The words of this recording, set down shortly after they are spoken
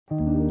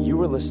You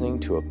were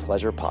listening to a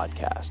pleasure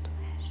podcast.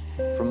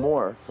 For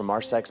more from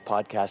our sex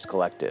podcast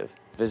collective,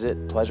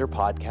 visit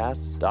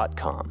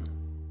pleasurepodcasts.com.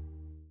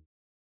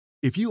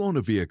 If you own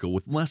a vehicle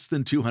with less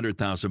than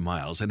 200,000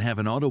 miles and have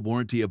an auto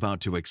warranty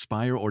about to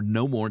expire or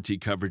no warranty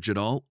coverage at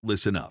all,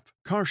 listen up.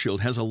 CarShield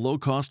has a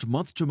low-cost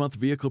month-to-month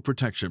vehicle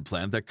protection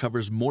plan that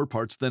covers more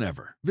parts than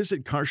ever.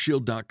 Visit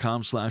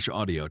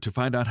carshield.com/audio to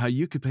find out how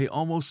you could pay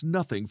almost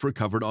nothing for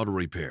covered auto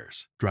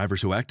repairs.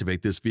 Drivers who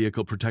activate this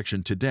vehicle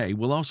protection today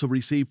will also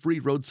receive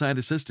free roadside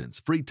assistance,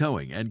 free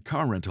towing, and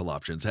car rental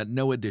options at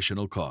no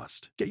additional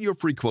cost. Get your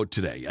free quote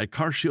today at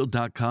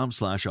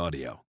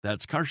carshield.com/audio.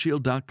 That's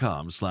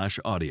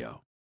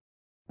carshield.com/audio.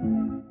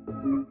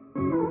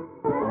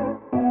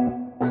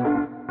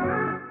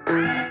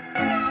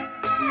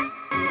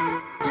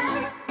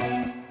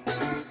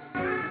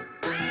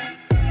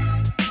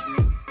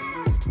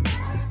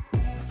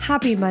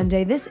 Happy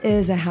Monday. This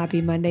is a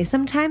happy Monday.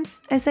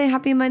 Sometimes I say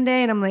happy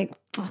Monday and I'm like,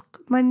 fuck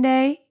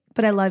Monday,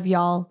 but I love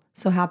y'all.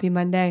 So happy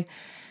Monday.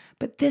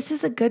 But this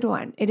is a good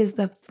one. It is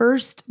the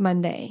first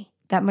Monday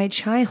that my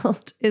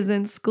child is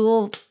in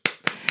school.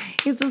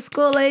 He's a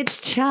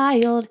school-age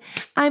child.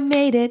 I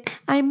made it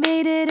and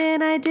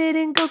I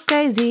didn't go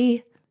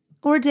crazy.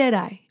 Or did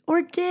I?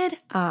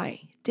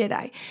 Did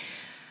I?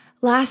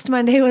 Last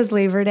Monday was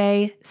Labor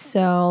Day,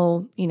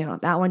 so,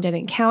 that one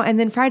didn't count. And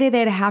then Friday they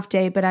had a half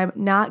day, but I'm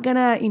not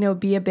gonna,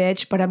 be a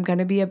bitch, but I'm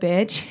gonna be a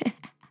bitch.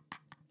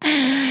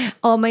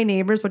 All my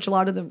neighbors, which a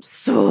lot of them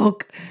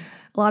suck.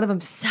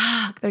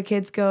 Their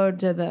kids go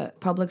to the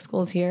public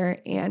schools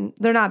here, and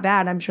they're not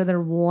bad. I'm sure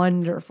they're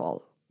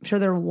wonderful.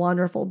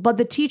 But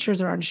the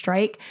teachers are on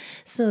strike,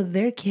 so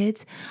their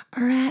kids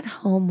are at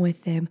home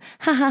with them.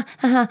 Ha ha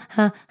ha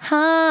ha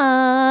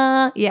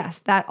ha. Yes,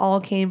 that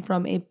all came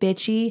from a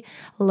bitchy,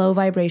 low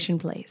vibration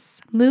place.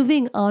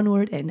 Moving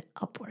onward and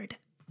upward.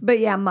 But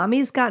yeah,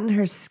 mommy's gotten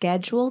her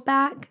schedule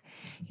back.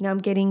 I'm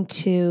getting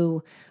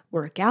to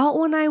work out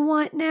when I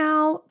want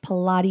now.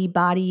 Pilates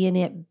body in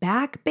it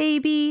back,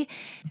 baby.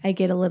 I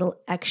get a little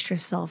extra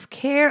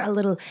self-care, a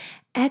little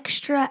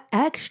extra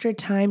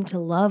time to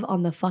love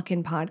on the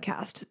fucking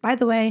podcast. By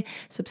the way,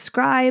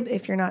 subscribe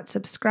if you're not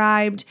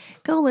subscribed.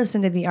 Go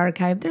listen to the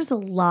archive. There's a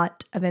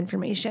lot of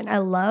information. I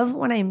love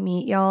when I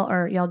meet y'all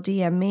or y'all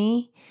DM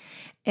me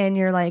and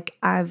you're like,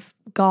 I've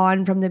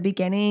gone from the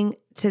beginning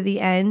to the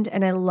end,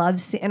 and I love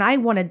and I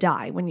want to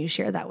die when you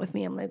share that with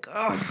me. I'm like,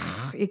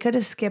 oh, you could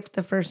have skipped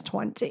the first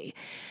 20.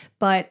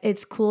 But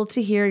it's cool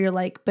to hear. You're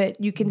like, but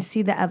you can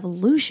see the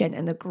evolution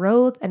and the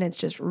growth, and it's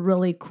just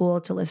really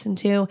cool to listen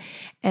to.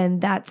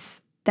 And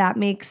that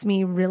makes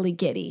me really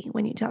giddy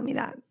when you tell me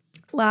that.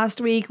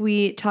 Last week,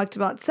 we talked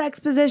about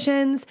sex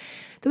positions.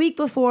 The week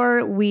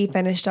before, we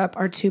finished up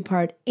our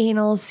 2-part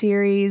anal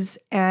series.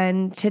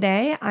 And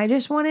today, I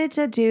just wanted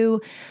to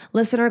do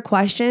listener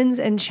questions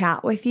and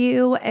chat with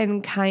you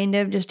and kind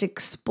of just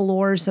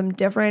explore some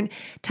different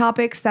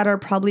topics that are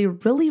probably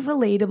really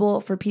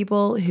relatable for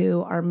people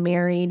who are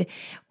married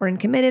or in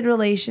committed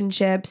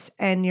relationships,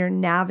 and you're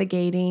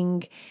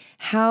navigating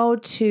how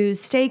to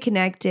stay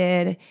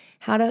connected,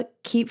 how to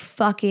keep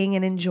fucking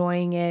and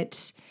enjoying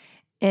it,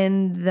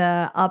 and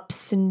the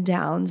ups and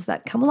downs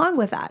that come along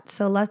with that.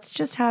 So let's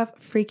just have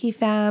Freaky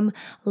Fam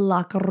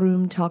locker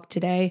room talk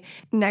today.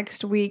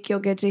 Next week,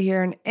 you'll get to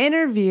hear an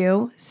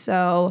interview.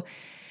 So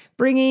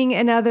bringing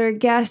another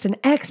guest, an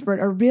expert,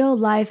 a real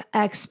life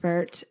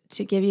expert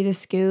to give you the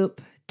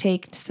scoop,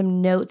 take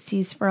some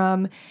notesies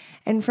from.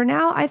 And for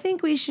now, I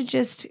think we should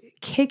just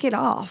kick it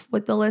off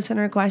with the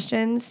listener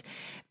questions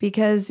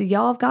because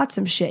y'all have got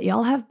some shit.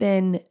 Y'all have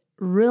been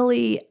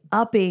really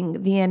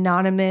upping the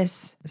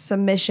anonymous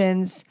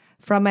submissions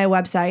from my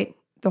website,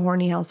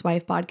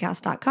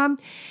 thehornyhousewifepodcast.com.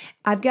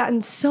 I've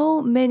gotten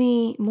so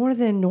many more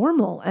than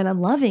normal, and I'm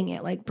loving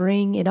it. Like,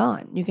 bring it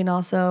on. You can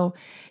also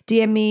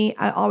DM me.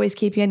 I always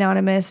keep you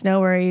anonymous.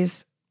 No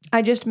worries.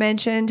 I just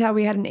mentioned how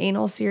we had an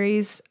anal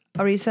series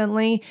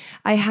recently.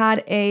 I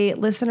had a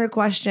listener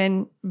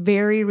question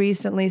very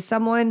recently.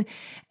 Someone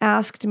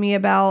asked me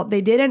about,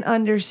 they didn't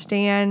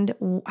understand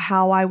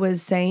how I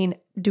was saying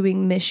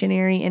doing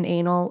missionary and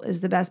anal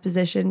is the best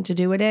position to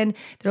do it in.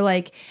 They're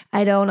like,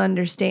 I don't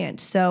understand.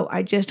 So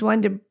I just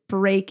wanted to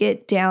break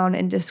it down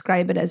and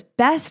describe it as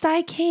best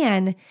I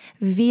can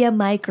via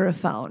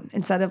microphone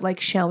instead of like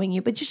showing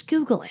you, but just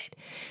Google it.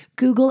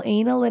 Google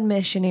anal and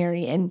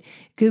missionary and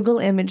Google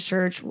image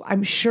search.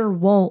 I'm sure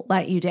won't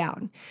let you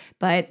down,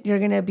 but you're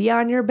going to be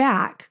on your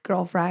back,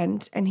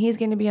 girlfriend, and he's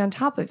going to be on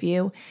top of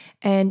you.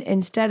 And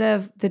instead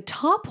of the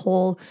top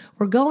hole,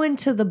 we're going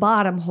to the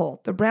bottom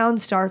hole, the brown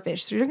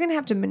starfish. So you're going to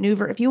have to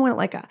maneuver. If you want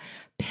like a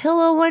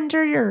pillow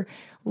under your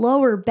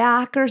lower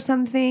back or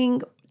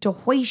something to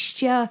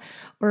hoist you,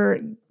 or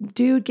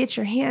dude, get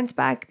your hands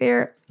back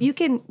there. You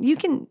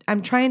can,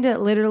 I'm trying to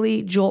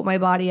literally jolt my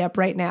body up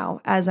right now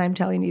as I'm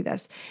telling you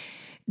this.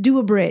 Do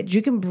a bridge.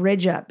 You can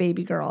bridge up,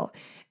 baby girl.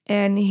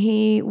 And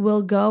he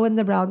will go in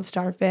the brown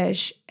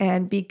starfish.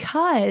 And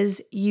because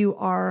you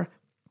are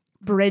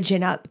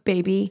bridging up,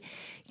 baby,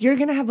 you're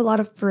going to have a lot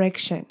of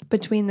friction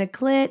between the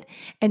clit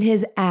and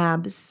his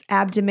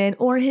abdomen,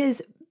 or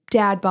his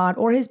dad bod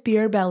or his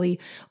beer belly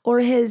or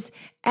his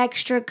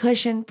extra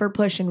cushion for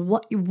pushing,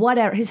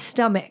 whatever, his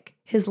stomach,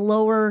 his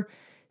lower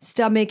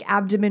stomach,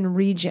 abdomen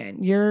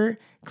region. Your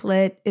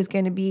clit is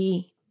going to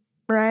be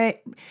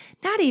right.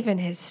 Not even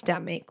his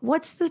stomach.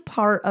 What's the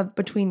part of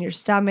between your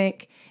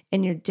stomach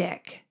and your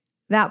dick?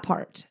 That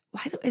part.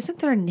 Isn't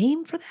there a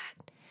name for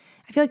that?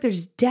 I feel like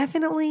there's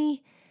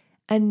definitely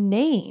a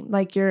name,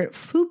 like your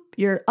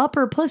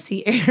upper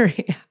pussy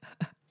area,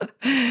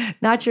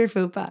 not your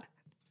fupa,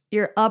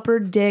 your upper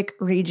dick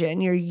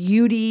region, your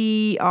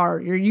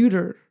UDR, your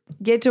uter.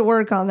 Get to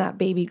work on that,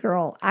 baby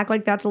girl. Act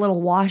like that's a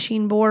little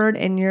washing board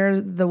and you're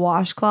the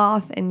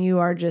washcloth and you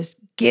are just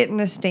getting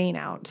a stain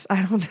out.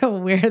 I don't know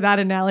where that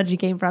analogy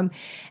came from.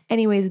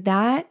 Anyways,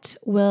 that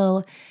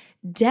will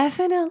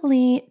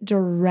definitely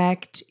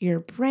direct your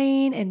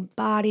brain and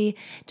body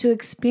to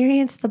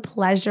experience the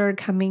pleasure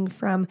coming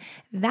from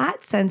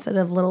that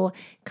sensitive little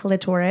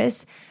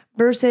clitoris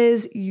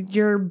versus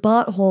your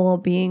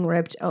butthole being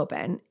ripped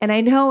open. And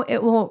I know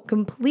it won't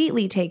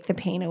completely take the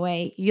pain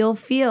away. You'll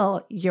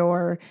feel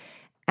your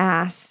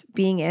ass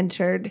being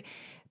entered,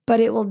 but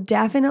it will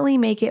definitely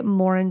make it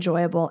more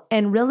enjoyable.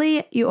 And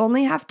really, you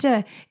only have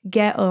to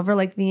get over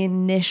like the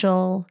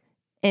initial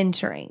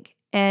entering.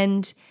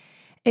 And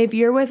if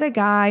you're with a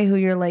guy who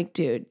you're like,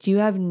 dude, you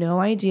have no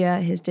idea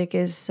his dick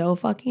is so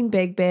fucking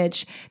big,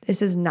 bitch. This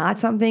is not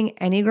something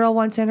any girl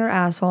wants in her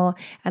asshole.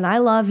 And I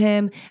love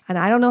him. And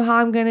I don't know how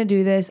I'm going to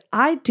do this.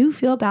 I do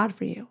feel bad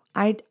for you.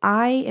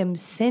 I am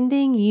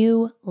sending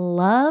you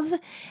love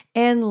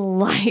and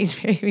light,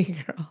 baby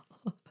girl.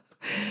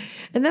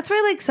 And that's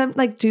why like some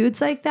like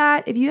dudes like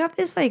that, if you have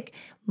this like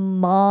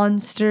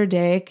monster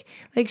dick,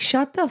 like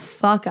shut the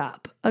fuck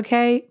up.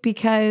 Okay.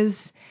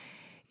 Because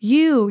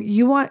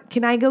you want,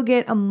 can I go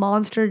get a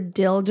monster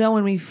dildo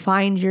when we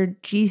find your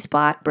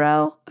G-spot,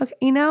 bro? Okay,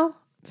 you know?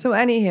 So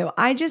anywho,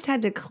 I just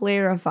had to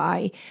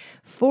clarify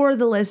for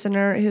the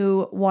listener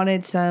who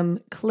wanted some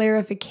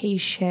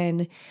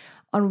clarification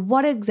on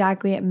what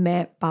exactly it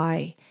meant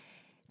by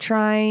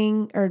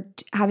trying or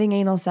having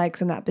anal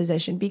sex in that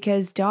position,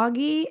 because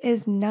doggy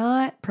is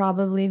not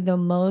probably the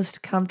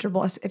most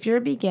comfortable. If you're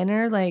a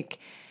beginner, like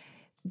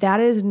that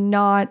is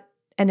not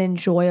an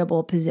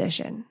enjoyable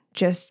position.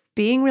 Just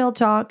being real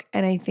talk.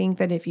 And I think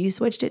that if you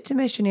switched it to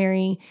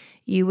missionary,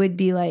 you would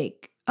be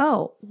like,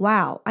 oh,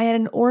 wow, I had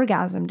an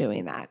orgasm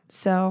doing that.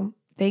 So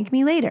thank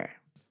me later.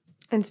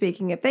 And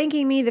speaking of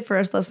thanking me, the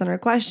first listener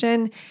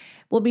question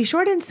will be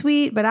short and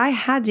sweet, but I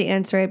had to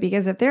answer it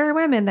because if there are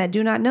women that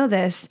do not know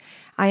this,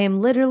 I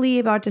am literally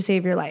about to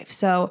save your life.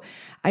 So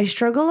I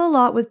struggle a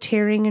lot with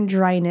tearing and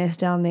dryness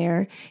down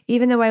there.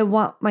 Even though I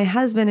want my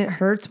husband, it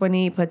hurts when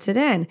he puts it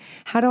in.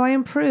 How do I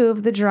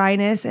improve the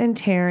dryness and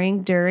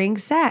tearing during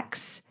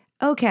sex?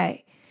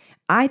 Okay,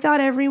 I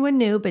thought everyone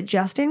knew, but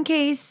just in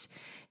case,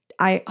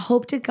 I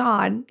hope to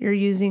God you're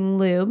using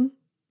lube.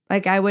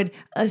 Like I would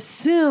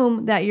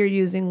assume that you're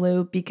using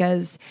lube,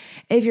 because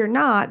if you're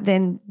not,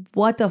 then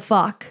what the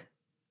fuck?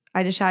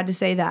 I just had to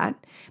say that,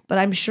 but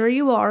I'm sure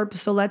you are.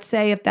 So let's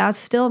say if that's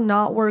still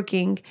not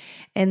working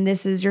and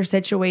this is your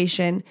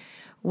situation,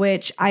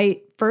 which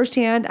I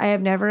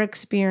have never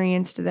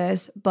experienced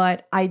this,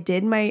 but I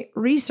did my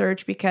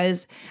research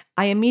because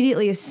I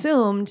immediately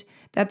assumed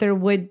that there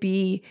would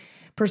be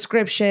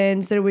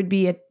prescriptions, there would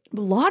be a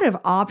lot of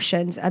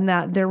options, and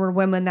that there were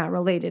women that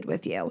related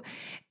with you.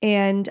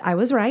 And I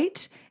was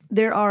right.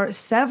 There are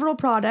several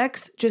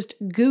products, just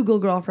Google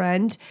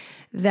girlfriend,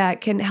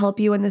 that can help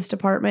you in this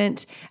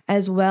department,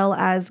 as well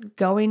as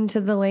going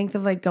to the length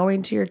of like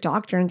going to your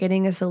doctor and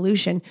getting a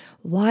solution.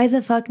 Why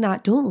the fuck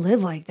not? Don't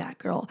live like that,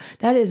 girl.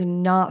 That is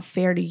not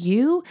fair to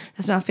you.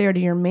 That's not fair to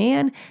your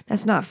man.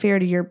 That's not fair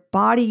to your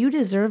body. You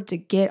deserve to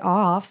get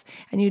off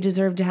and you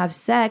deserve to have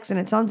sex. And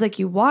it sounds like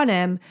you want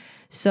him.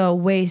 So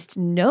waste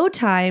no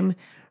time.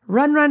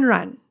 Run, run,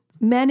 run.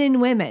 Men and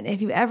women, if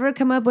you ever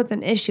come up with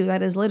an issue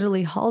that has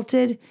literally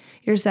halted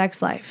your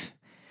sex life,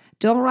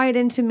 don't write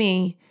into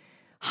me.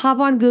 Hop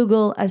on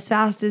Google as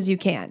fast as you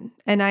can.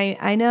 And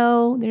I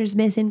know there's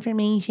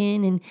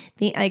misinformation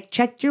and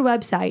check your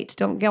website.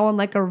 Don't go on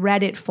like a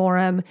Reddit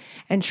forum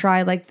and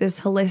try like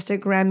this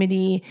holistic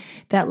remedy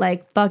that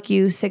like fuck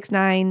you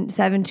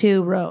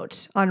 6972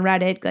 wrote on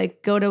Reddit.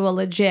 Like go to a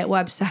legit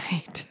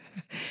website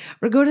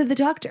or go to the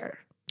doctor.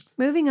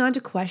 Moving on to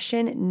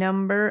question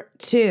number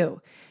 2.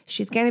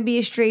 She's going to be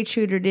a straight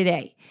shooter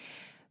today.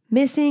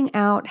 Missing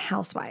out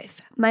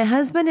housewife. My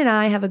husband and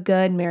I have a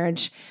good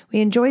marriage. We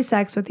enjoy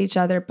sex with each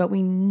other, but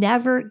we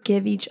never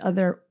give each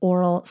other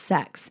oral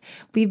sex.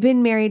 We've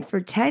been married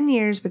for 10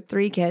 years with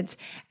 3 kids,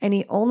 and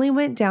he only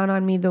went down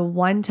on me the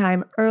one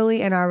time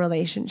early in our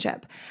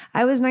relationship.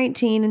 I was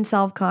 19 and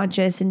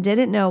self-conscious and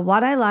didn't know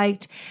what I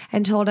liked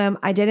and told him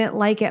I didn't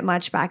like it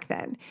much back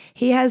then.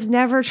 He has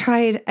never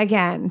tried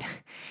again.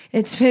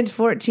 It's been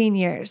 14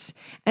 years,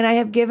 and I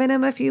have given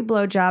him a few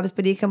blowjobs,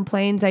 but he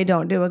complains I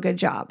don't do a good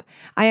job.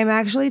 I am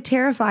actually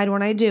terrified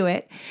when I do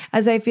it,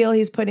 as I feel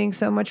he's putting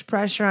so much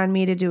pressure on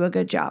me to do a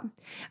good job.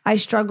 I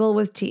struggle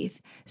with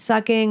teeth,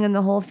 sucking, and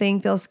the whole thing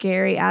feels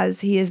scary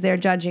as he is there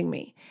judging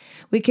me.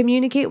 We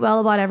communicate well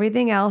about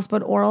everything else,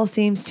 but oral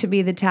seems to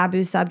be the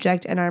taboo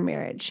subject in our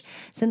marriage.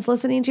 Since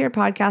listening to your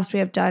podcast, we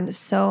have done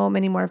so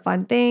many more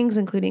fun things,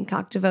 including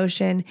cock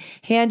devotion,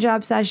 hand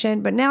job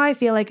session, but now I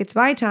feel like it's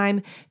my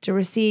time to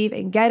receive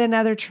and get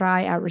another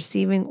try at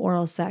receiving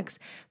oral sex.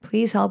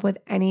 Please help with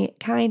any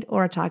kind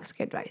or toxic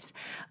advice.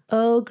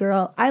 Oh,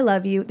 girl, I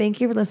love you.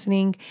 Thank you for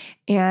listening,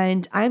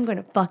 and I'm going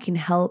to fucking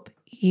help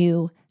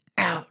you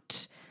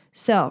out.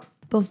 So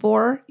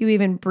before you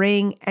even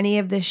bring any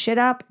of this shit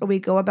up or we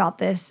go about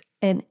this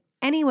in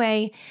any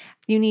way,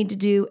 you need to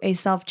do a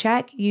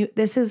self-check.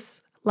 This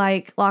is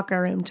like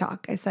locker room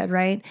talk, I said,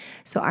 right?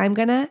 So I'm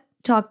going to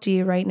talk to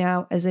you right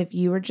now as if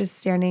you were just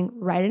standing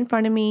right in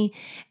front of me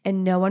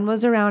and no one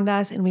was around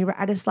us and we were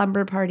at a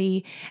slumber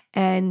party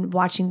and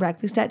watching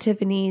Breakfast at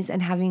Tiffany's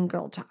and having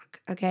girl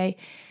talk, okay?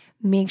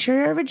 Make sure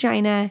your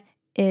vagina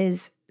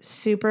is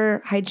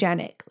super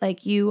hygienic.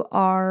 Like you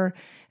are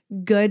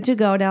good to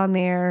go down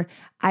there.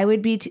 I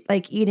would be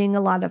like eating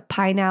a lot of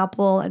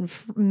pineapple and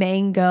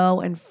mango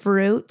and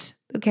fruit,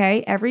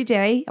 okay? Every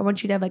day, I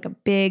want you to have like a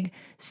big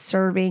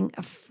serving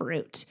of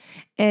fruit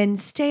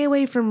and stay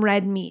away from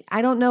red meat.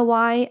 I don't know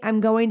why I'm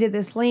going to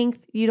this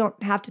length. You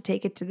don't have to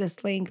take it to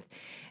this length.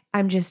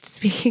 I'm just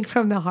speaking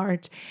from the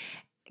heart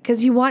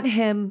because you want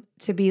him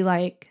to be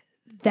like,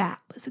 that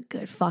was a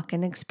good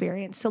fucking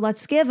experience. So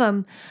let's give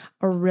him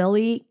a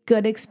really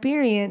good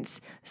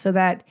experience so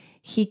that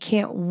he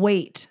can't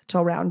wait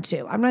till round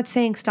 2. I'm not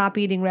saying stop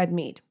eating red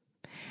meat.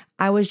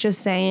 I was just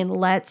saying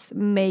let's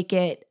make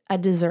it a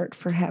dessert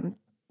for him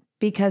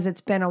because it's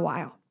been a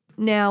while.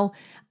 Now,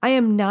 I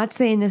am not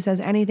saying this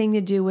has anything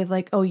to do with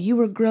like, oh, you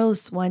were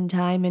gross one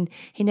time and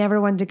he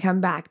never wanted to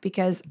come back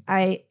because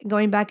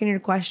going back in your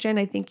question,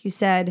 I think you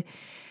said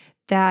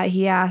that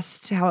he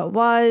asked how it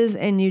was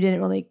and you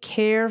didn't really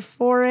care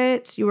for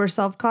it. You were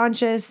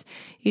self-conscious.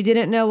 You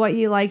didn't know what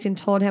he liked and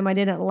told him I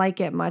didn't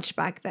like it much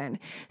back then.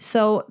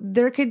 So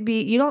there could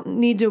be, you don't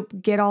need to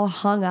get all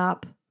hung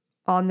up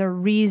on the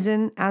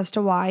reason as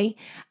to why.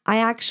 I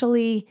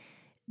actually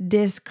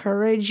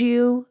discourage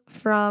you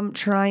from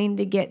trying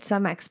to get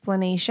some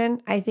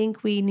explanation. I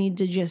think we need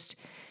to just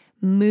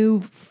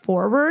move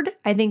forward.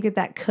 I think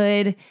that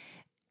could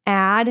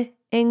add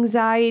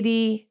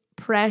anxiety,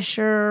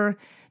 pressure,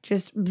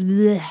 just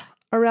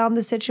around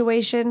the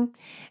situation.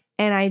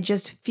 And I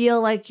just feel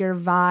like your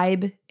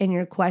vibe and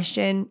your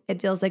question,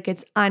 it feels like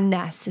it's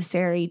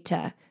unnecessary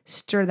to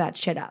stir that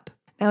shit up.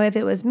 Now, if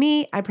it was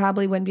me, I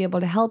probably wouldn't be able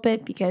to help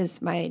it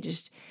because my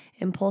just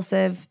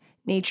impulsive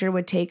nature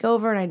would take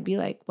over and I'd be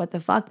like, what the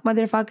fuck,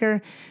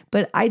 motherfucker?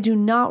 But I do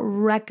not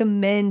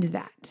recommend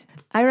that.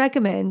 I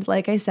recommend,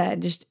 like I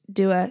said, just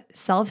do a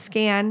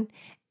self-scan,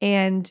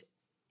 and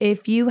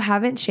if you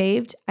haven't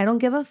shaved, I don't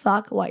give a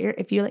fuck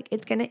if you're like,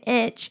 it's going to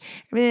itch,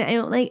 I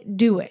don't like,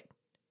 do it.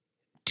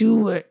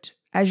 Do it.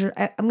 I'm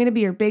going to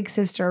be your big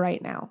sister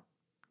right now.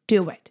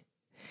 Do it.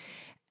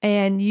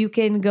 And you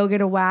can go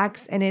get a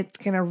wax and it's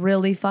going to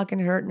really fucking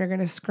hurt and you're going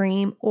to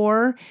scream.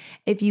 Or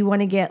if you want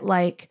to get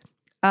like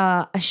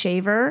a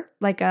shaver,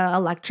 like a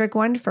electric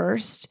one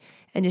first,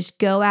 and just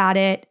go at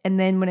it. And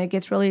then when it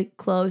gets really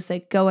close,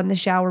 like go in the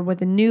shower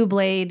with a new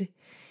blade.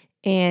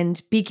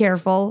 And be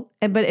careful.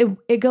 But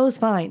it goes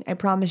fine. I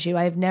promise you.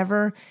 I've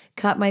never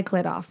cut my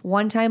clit off.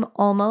 One time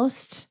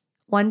almost.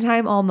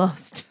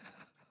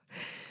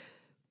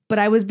 But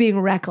I was being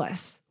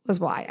reckless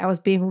was why. I was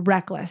being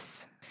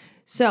reckless.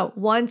 So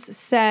once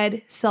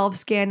said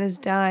self-scan is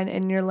done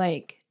and you're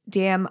like,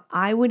 damn,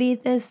 I would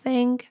eat this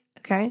thing.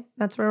 Okay,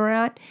 that's where we're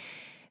at.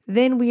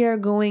 Then we are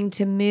going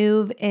to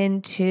move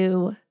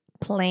into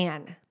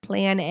plan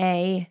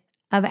A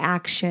of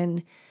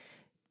action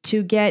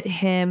to get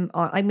him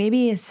on, like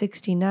maybe a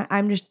 69.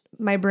 I'm just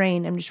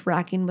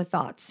racking with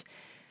thoughts.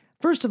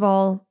 First of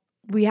all,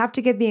 we have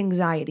to get the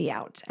anxiety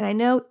out. And I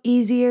know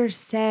easier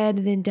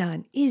said than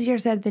done.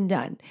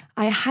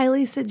 I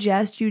highly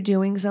suggest you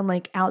doing some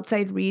like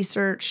outside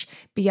research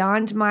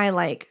beyond my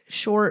like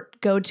short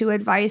go-to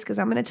advice, because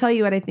I'm going to tell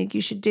you what I think you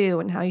should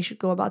do and how you should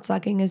go about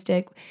sucking his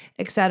dick,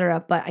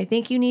 etc. But I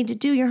think you need to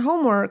do your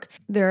homework.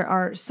 There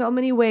are so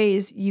many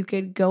ways you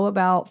could go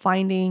about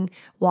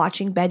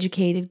watching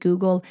Beducated,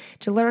 Google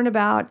to learn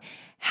about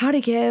how to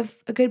give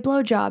a good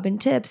blowjob and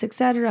tips,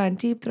 etc. and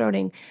deep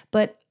throating.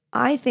 But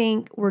I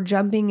think we're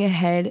jumping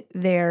ahead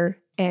there.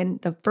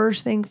 And the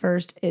first thing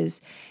first is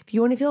if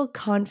you want to feel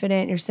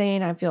confident, you're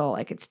saying, I feel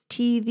like it's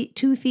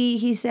toothy,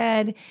 he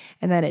said,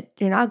 and that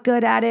you're not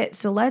good at it.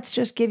 So let's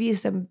just give you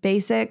some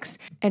basics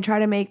and try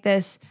to make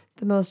this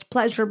the most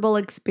pleasurable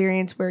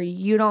experience where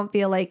you don't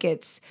feel like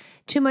it's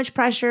too much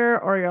pressure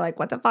or you're like,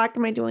 what the fuck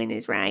am I doing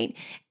this right?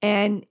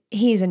 And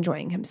he's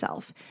enjoying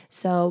himself.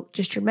 So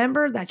just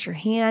remember that your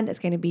hand is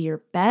going to be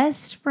your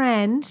best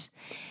friend.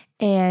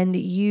 And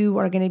you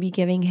are going to be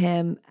giving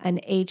him an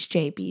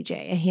HJBJ,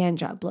 a hand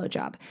job,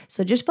 blowjob.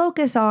 So just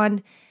focus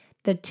on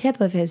the tip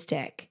of his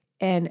dick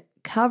and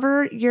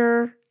cover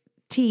your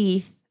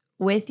teeth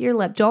with your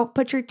lip. Don't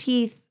put your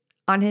teeth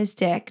on his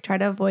dick. Try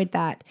to avoid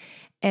that.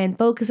 And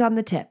focus on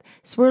the tip.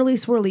 Swirly,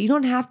 swirly. You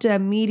don't have to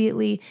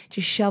immediately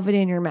just shove it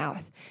in your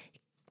mouth.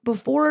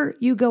 before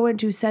you go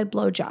into said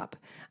blowjob,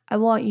 I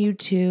want you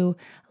to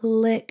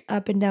lick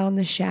up and down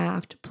the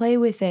shaft, play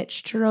with it,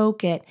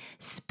 stroke it,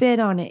 spit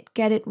on it,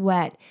 get it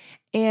wet,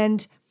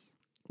 and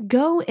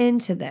go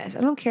into this.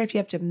 I don't care if you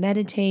have to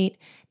meditate,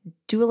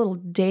 do a little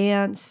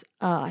dance,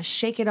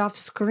 shake it off,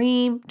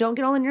 scream. Don't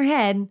get all in your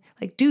head.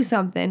 Like, do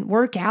something,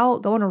 work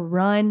out, go on a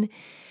run,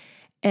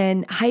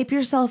 and hype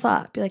yourself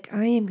up. Be like,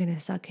 I am going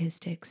to suck his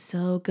dick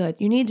so good.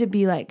 You need to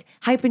be like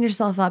hyping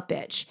yourself up,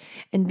 bitch,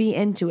 and be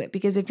into it.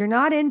 Because if you're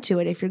not into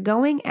it, if you're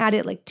going at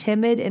it like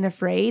timid and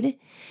afraid,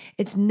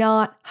 it's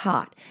not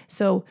hot.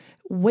 So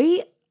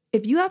wait.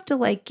 If you have to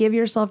like give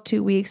yourself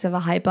 2 weeks of a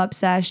hype up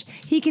sesh,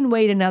 he can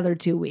wait another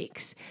 2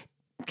 weeks.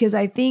 Because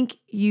I think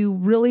you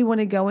really want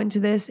to go into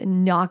this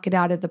and knock it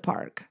out of the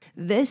park.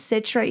 This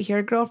sitch right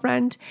here,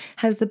 girlfriend,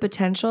 has the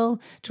potential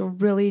to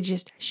really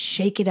just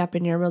shake it up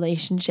in your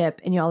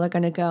relationship, and y'all are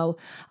going to go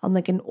on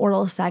like an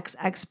oral sex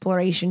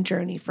exploration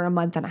journey for a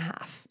month and a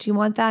half. Do you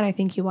want that? I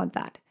think you want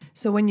that.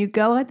 So when you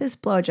go at this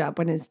blowjob,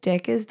 when his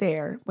dick is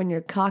there, when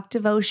you're cock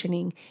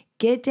devotioning,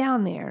 get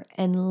down there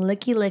and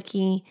licky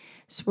licky,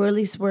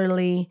 swirly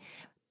swirly,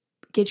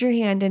 get your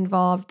hand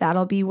involved.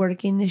 That'll be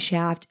working the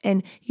shaft,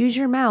 and use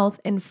your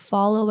mouth and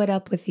follow it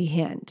up with the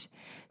hand.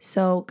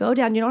 So go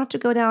down. You don't have to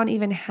go down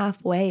even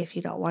halfway if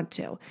you don't want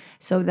to,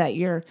 so that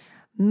you're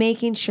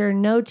making sure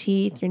no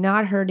teeth, you're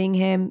not hurting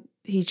him.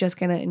 He's just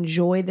going to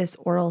enjoy this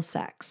oral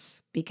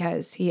sex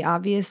because he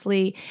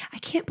obviously, I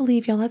can't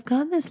believe y'all have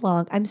gone this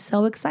long. I'm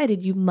so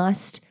excited. You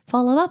must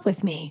follow up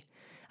with me.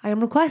 I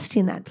am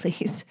requesting that,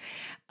 please.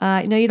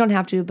 No, you don't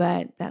have to,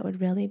 but that would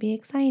really be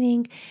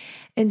exciting.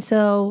 And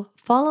so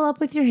follow up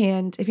with your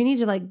hand. If you need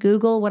to like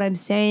Google what I'm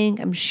saying,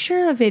 I'm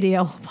sure a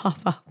video will pop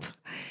up.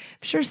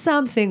 I'm sure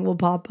something will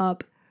pop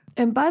up.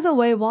 And by the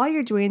way, while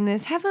you're doing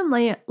this, have him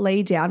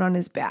lay down on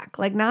his back,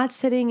 like not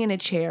sitting in a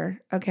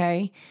chair,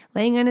 okay?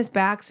 Laying on his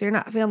back so you're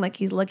not feeling like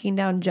he's looking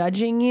down,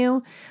 judging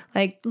you.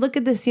 Like, look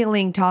at the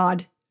ceiling,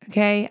 Todd,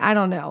 okay? I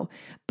don't know.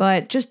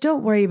 But just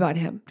don't worry about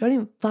him. Don't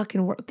even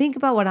fucking worry. Think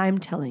about what I'm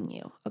telling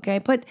you,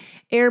 okay? Put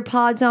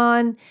AirPods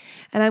on,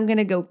 and I'm going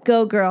to go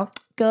girl,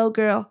 go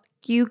girl.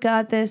 You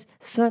got this.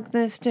 Suck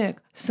this dick.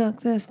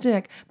 Suck this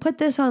dick. Put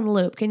this on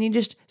loop. Can you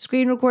just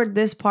screen record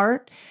this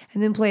part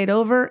and then play it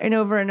over and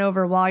over and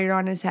over while you're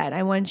on his head?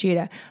 I want you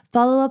to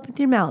follow up with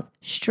your mouth.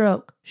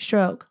 Stroke,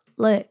 stroke,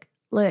 lick,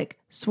 lick,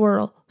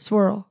 swirl,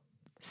 swirl.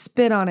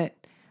 Spit on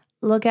it.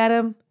 Look at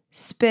him.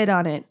 Spit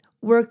on it.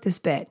 Work the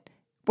spit.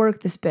 Work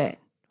the spit.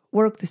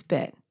 Work the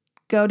spit.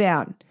 Go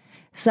down.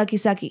 Sucky,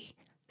 sucky.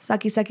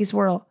 Sucky, sucky,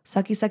 swirl.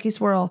 Sucky, sucky,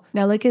 swirl.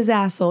 Now lick his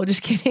asshole.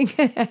 Just kidding.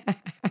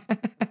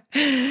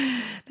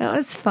 That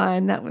was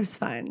fun. That was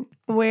fun.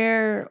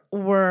 Where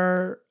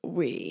were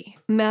we?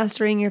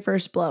 Mastering your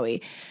first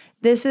blowy.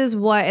 This is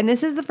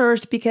the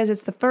first because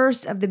it's the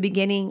first of the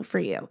beginning for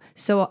you.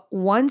 So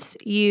once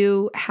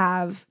you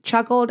have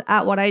chuckled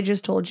at what I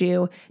just told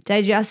you,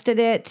 digested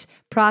it,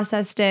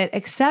 processed it,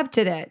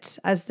 accepted it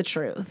as the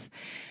truth,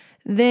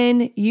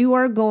 then you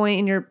are going,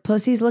 and your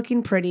pussy's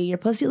looking pretty. Your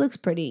pussy looks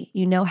pretty.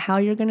 You know how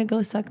you're going to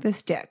go suck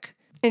this dick.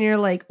 And you're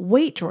like,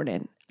 wait,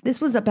 Jordan,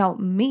 this was about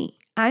me.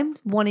 I'm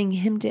wanting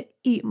him to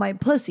eat my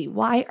pussy.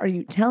 Why are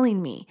you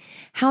telling me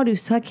how to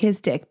suck his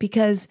dick?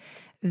 Because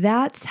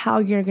that's how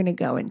you're going to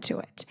go into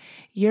it.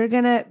 You're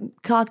going to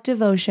cock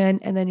devotion,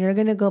 and then you're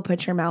going to go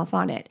put your mouth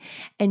on it.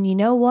 And you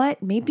know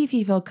what? Maybe if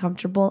you feel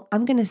comfortable,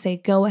 I'm going to say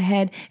go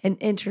ahead and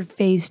enter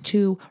phase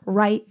 2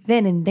 right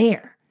then and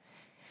there.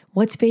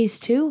 What's phase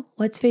 2?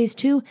 What's phase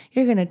 2?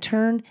 You're going to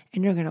turn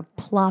and you're going to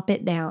plop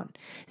it down.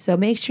 So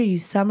make sure you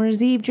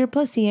Summer's Eve'd your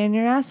pussy and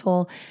your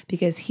asshole,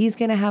 because he's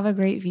going to have a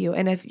great view.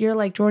 And if you're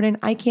like, Jordan,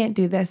 I can't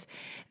do this,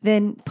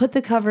 then put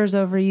the covers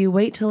over you.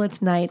 Wait till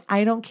it's night.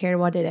 I don't care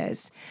what it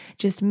is.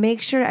 Just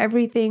make sure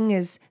everything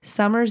is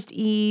Summer's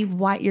Eve.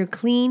 You're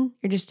clean.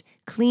 You're just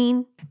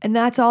clean. And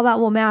that's all that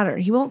will matter.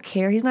 He won't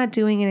care. He's not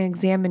doing an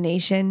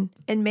examination.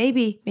 And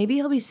maybe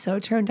he'll be so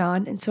turned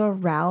on and so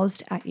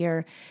aroused at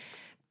your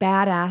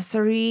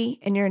badassery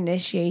and your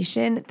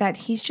initiation that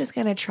he's just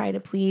going to try to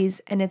please,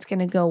 and it's going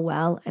to go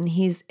well, and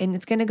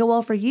it's going to go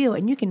well for you,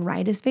 and you can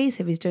ride his face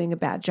if he's doing a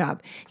bad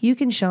job. You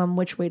can show him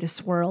which way to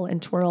swirl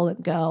and twirl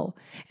and go,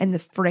 and the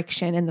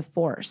friction and the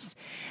force.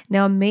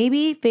 Now,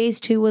 maybe phase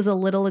 2 was a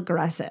little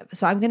aggressive,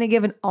 so I'm going to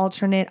give an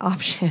alternate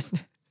option.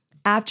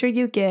 After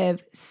you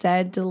give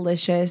said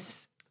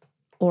delicious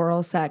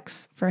oral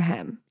sex for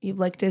him, you've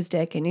licked his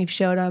dick and you've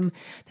showed him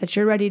that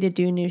you're ready to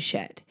do new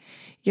shit.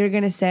 You're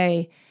going to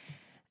say,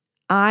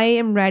 I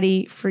am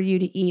ready for you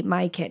to eat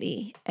my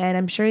kitty. And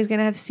I'm sure he's going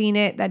to have seen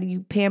it, that you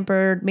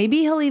pampered.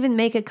 Maybe he'll even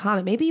make a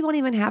comment. Maybe you won't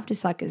even have to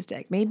suck his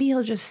dick. Maybe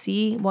he'll just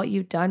see what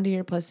you've done to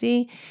your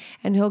pussy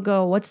and he'll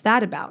go, what's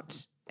that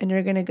about? And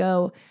you're going to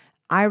go,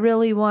 I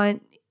really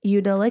want you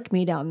to lick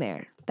me down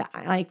there.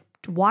 Like,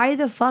 why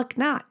the fuck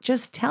not?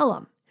 Just tell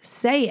him.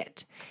 Say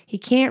it. He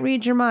can't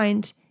read your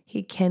mind.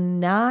 He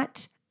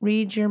cannot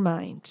read your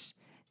mind.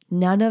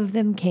 None of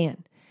them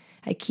can.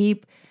 I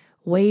keep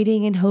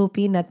waiting and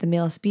hoping that the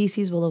male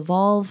species will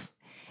evolve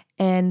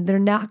and they're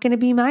not going to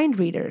be mind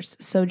readers.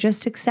 So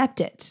just accept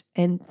it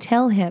and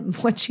tell him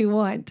what you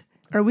want.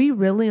 Are we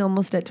really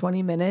almost at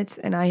 20 minutes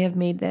and I have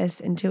made this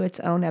into its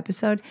own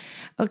episode?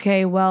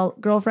 Okay, well,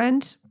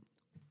 girlfriend,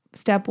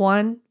 step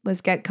 1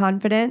 was get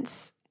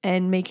confidence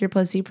and make your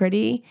pussy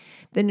pretty.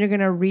 Then you're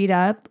going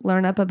to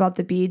learn up about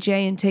the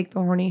BJ and take the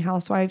horny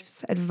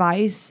housewife's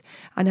advice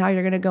on how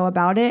you're going to go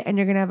about it. And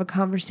you're going to have a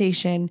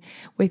conversation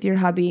with your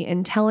hubby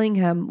and telling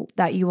him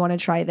that you want to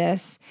try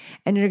this.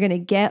 And you're going to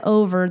get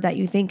over that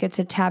you think it's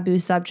a taboo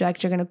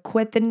subject. You're going to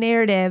quit the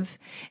narrative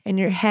in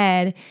your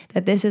head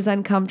that this is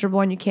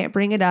uncomfortable and you can't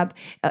bring it up.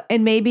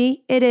 And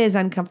maybe it is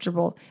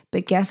uncomfortable,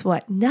 but guess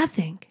what?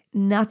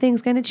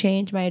 Nothing's going to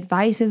change. My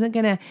advice isn't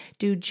going to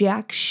do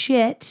jack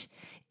shit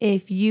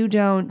if you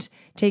don't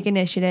take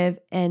initiative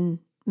and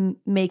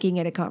making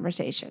it a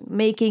conversation,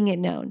 making it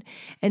known.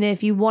 And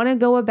if you want to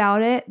go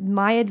about it,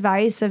 my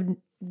advice of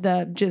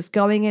the just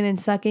going in and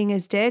sucking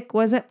his dick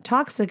wasn't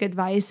toxic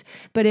advice,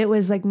 but it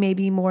was like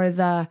maybe more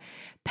the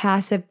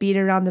passive beat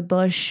around the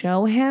bush,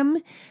 show him.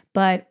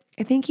 But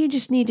I think you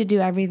just need to do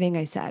everything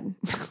I said,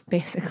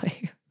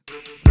 basically.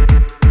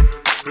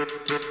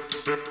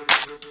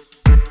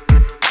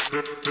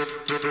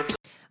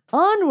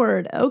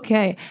 Onward.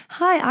 Okay.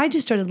 Hi, I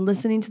just started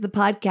listening to the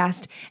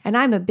podcast and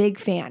I'm a big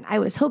fan. I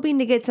was hoping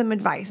to get some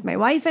advice. My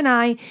wife and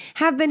I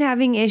have been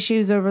having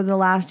issues over the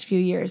last few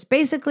years.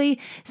 Basically,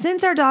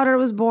 since our daughter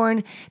was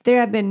born, there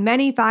have been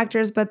many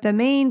factors, but the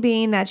main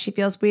being that she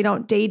feels we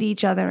don't date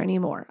each other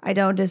anymore. I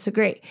don't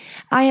disagree.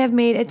 I have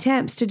made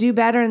attempts to do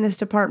better in this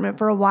department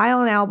for a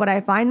while now, but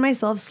I find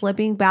myself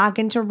slipping back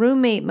into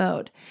roommate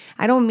mode.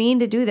 I don't mean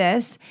to do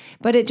this,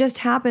 but it just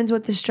happens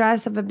with the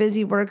stress of a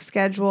busy work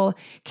schedule,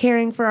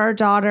 caring for our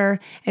daughter,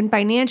 and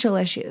financial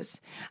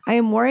issues. I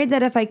am worried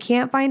that if I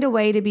can't find a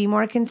way to be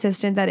more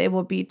consistent, that it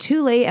will be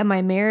too late and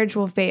my marriage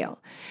will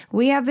fail.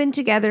 We have been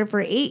together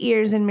for 8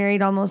 years and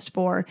married almost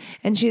 4,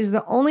 and she's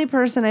the only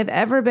person I've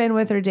ever been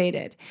with or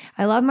dated.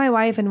 I love my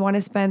wife and want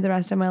to spend the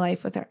rest of my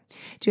life with her.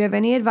 Do you have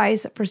any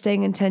advice for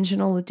staying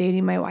intentional with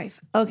dating my wife?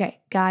 Okay,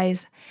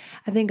 guys,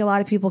 I think a lot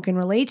of people can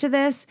relate to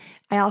this.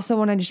 I also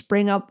want to just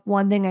bring up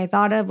one thing I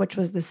thought of, which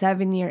was the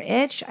 7-year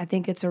itch. I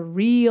think it's a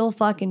real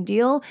fucking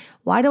deal.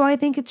 Why do I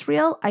think it's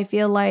real? I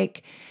feel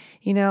like,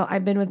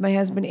 I've been with my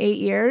husband 8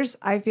 years.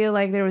 I feel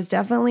like there was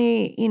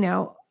definitely,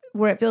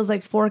 where it feels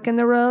like fork in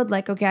the road.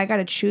 Like, okay, I got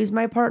to choose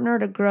my partner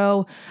to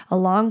grow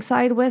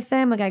alongside with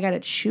them. Like I got to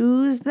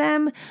choose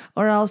them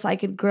or else I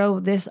could grow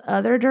this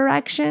other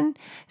direction.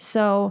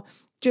 So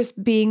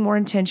just being more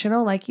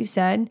intentional, like you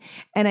said.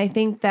 And I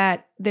think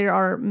that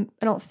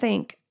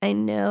I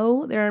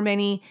know there are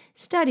many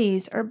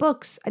studies or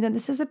books. I know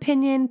this is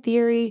opinion,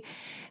 theory,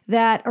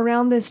 that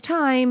around this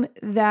time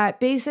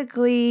that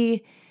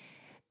basically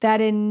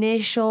that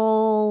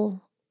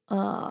initial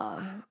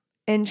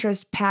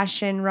interest,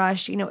 passion,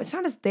 rush, it's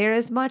not there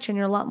as much and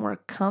you're a lot more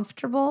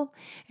comfortable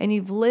and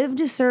you've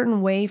lived a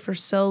certain way for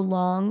so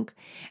long.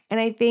 And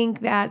I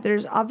think that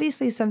there's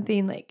obviously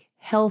something like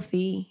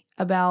healthy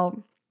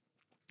about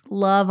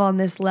love on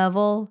this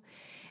level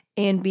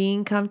and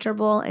being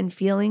comfortable and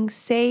feeling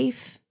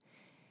safe.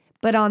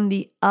 But on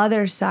the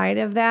other side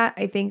of that,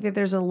 I think that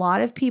there's a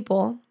lot of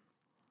people,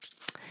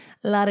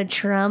 a lot of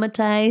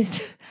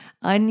traumatized,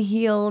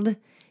 unhealed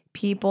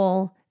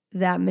people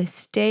that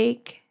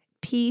mistake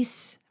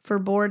peace for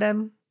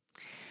boredom,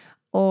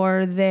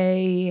 or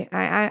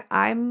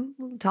I'm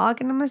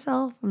talking to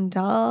myself,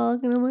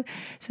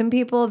 some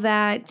people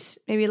that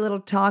maybe a little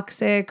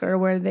toxic or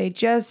where they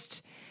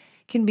just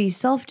can be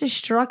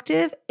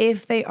self-destructive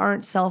if they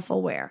aren't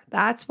self-aware.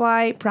 That's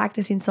why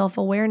practicing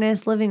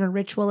self-awareness, living a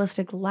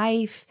ritualistic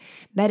life,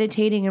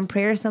 meditating and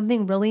prayer is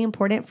something really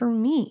important for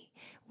me.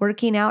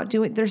 Working out,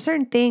 there's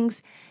certain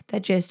things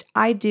that just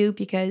I do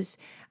because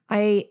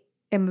I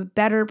am a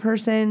better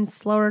person,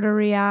 slower to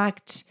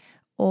react,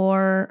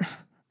 or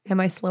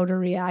am I slow to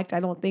react? I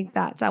don't think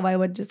that's how I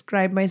would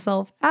describe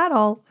myself at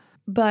all.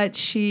 But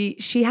she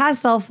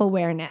has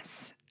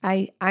self-awareness.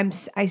 I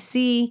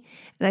see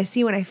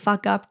when I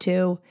fuck up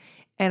too,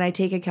 and I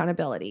take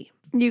accountability.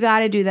 You got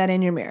to do that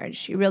in your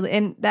marriage.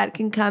 And that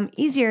can come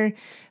easier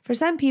for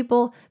some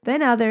people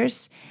than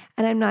others.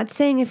 And I'm not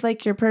saying if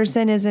like your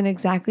person isn't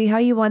exactly how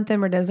you want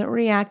them or doesn't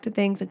react to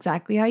things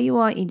exactly how you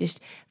want, you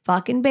just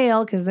fucking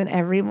bail, because then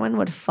everyone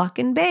would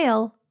fucking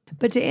bail.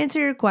 But to answer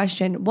your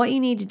question, what you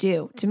need to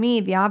do, to me,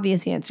 the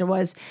obvious answer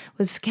was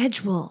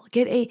schedule.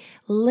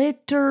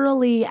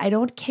 Literally, I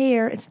don't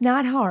care. It's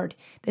not hard.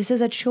 This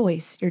is a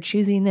choice. You're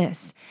choosing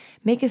this.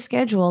 Make a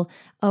schedule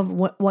of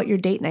what your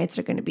date nights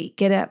are going to be.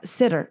 Get a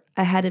sitter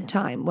ahead of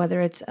time, whether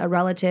it's a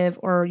relative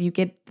or you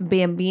get the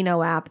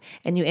Bambino app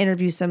and you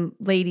interview some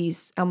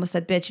ladies, I almost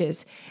said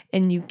bitches,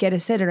 and you get a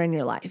sitter in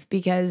your life,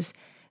 because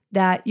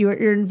that you're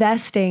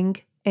investing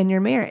in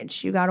your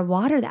marriage. You got to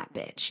water that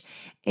bitch.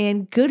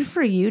 And good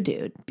for you,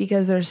 dude,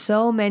 because there's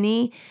so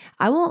many.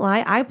 I won't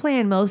lie, I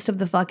plan most of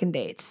the fucking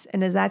dates.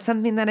 And is that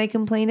something that I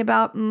complain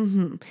about?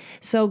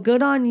 So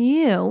good on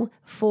you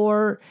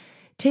for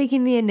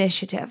taking the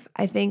initiative.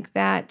 I think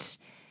that's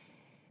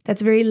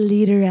very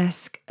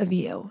leader-esque of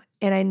you.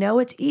 And I know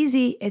it's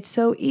easy. It's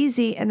so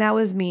easy. And that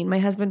was mean. My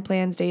husband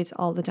plans dates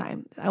all the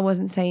time. I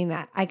wasn't saying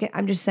that.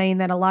 I'm just saying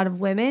that a lot of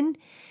women,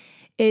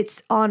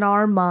 it's on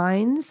our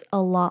minds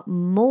a lot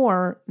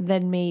more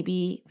than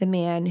maybe the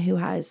man who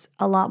has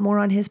a lot more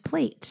on his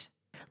plate.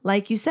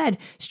 Like you said,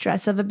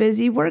 stress of a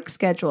busy work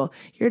schedule,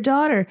 your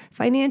daughter,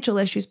 financial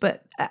issues.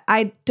 But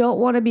I don't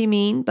want to be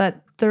mean,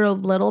 but they're a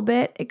little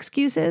bit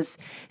excuses.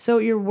 So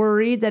you're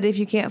worried that if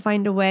you can't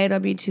find a way, it'll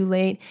be too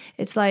late.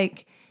 It's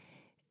like,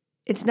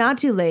 it's not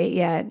too late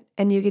yet,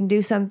 and you can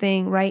do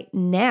something right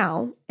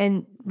now.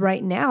 And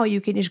right now, you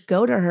can just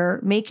go to her,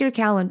 make your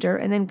calendar,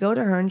 and then go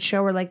to her and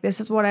show her, like, this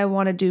is what I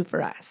want to do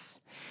for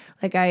us.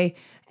 Like,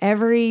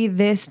 every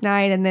this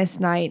night and this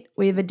night,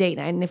 we have a date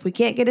night. And if we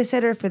can't get a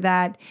sitter for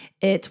that,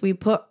 we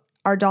put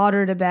our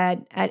daughter to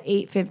bed at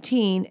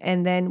 8:15,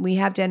 and then we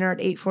have dinner at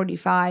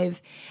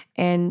 8:45,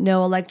 and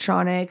no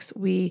electronics.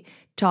 We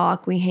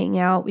talk, we hang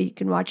out, we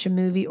can watch a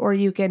movie, or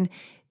you can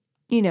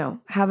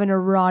have an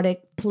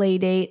erotic play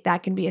date.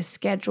 That can be a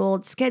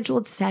scheduled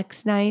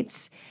sex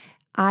nights.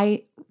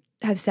 I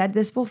have said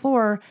this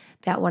before,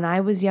 that when I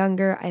was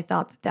younger, I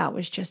thought that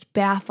was just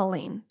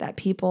baffling that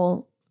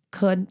people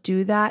could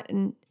do that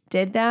and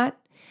did that.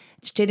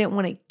 Just didn't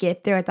want to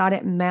get there. I thought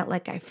it meant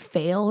like I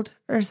failed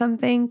or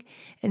something.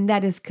 And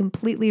that is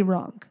completely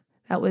wrong.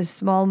 That was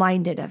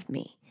small-minded of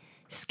me.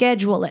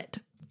 Schedule it.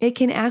 It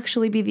can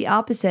actually be the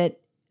opposite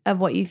of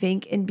what you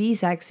think and be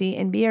sexy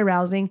and be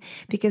arousing,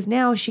 because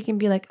now she can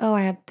be like, oh,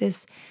 I have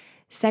this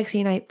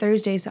sexy night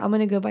Thursday, so I'm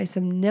going to go buy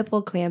some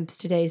nipple clamps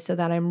today so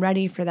that I'm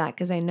ready for that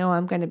because I know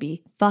I'm going to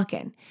be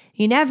fucking.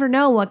 You never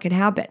know what could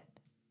happen.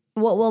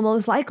 What will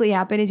most likely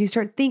happen is you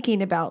start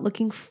thinking about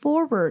looking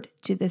forward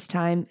to this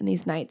time and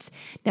these nights.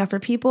 Now, for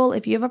people,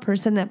 if you have a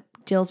person that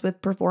deals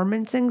with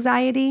performance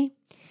anxiety,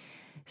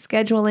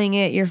 scheduling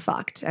it, you're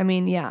fucked. I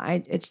mean,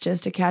 it's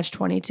just a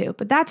catch-22,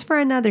 but that's for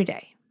another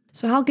day.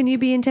 So how can you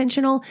be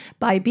intentional?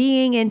 By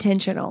being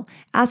intentional.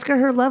 Ask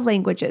her love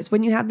languages.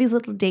 When you have these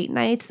little date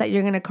nights that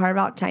you're going to carve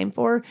out time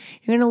for,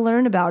 you're going to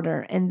learn about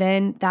her, and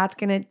then that's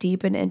going to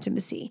deepen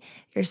intimacy.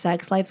 Your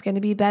sex life's going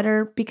to be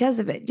better because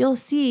of it. You'll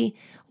see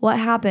what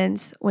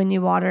happens when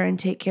you water and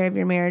take care of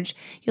your marriage.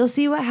 You'll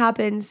see what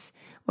happens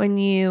when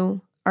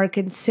you are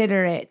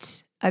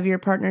considerate of your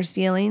partner's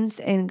feelings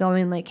and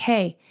going like,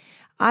 hey,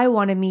 I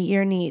want to meet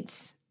your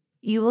needs.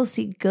 You will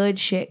see good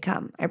shit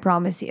come. I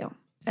promise you.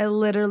 I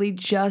literally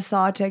just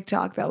saw a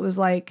TikTok that was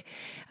like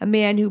a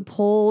man who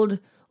polled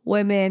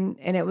women,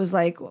 and it was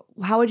like,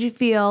 how would you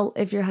feel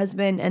if your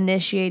husband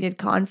initiated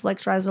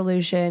conflict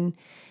resolution,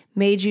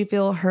 made you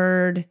feel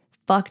heard,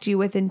 fucked you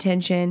with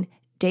intention,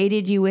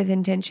 dated you with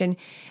intention?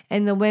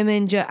 And the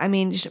women,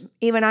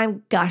 even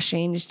I'm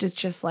gushing,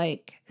 just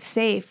like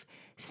safe,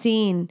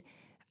 seen.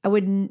 I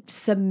would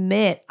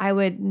submit. I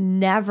would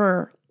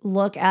never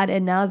look at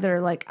another.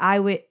 Like I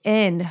would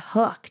end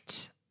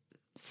hooked.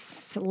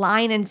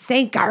 Line and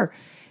sinker.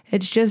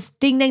 It's just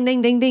ding, ding,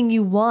 ding, ding, ding.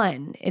 You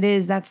won.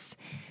 That's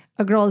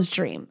a girl's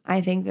dream.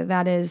 I think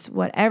that is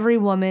what every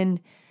woman,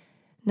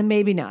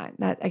 maybe not,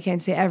 that I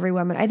can't say every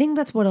woman. I think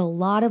that's what a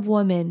lot of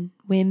women,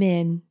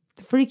 the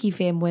freaky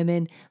fam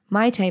women,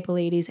 my type of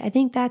ladies, I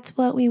think that's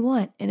what we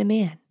want in a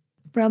man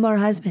from our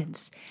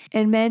husbands.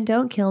 And men,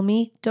 don't kill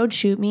me. Don't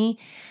shoot me.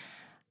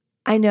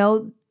 I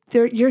know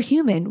you're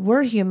human.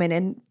 We're human.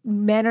 And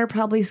men are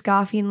probably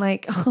scoffing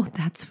like, oh,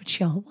 that's what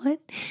y'all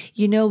want?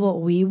 You know what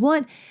we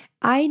want?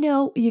 I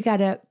know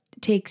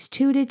takes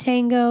two to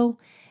tango.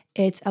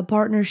 It's a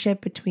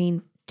partnership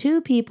between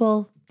two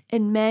people,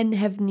 and men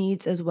have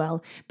needs as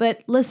well.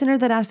 But listener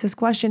that asked this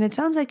question, it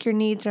sounds like your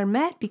needs are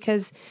met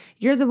because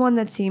you're the one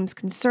that seems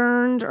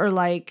concerned or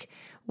like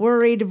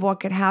worried of what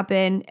could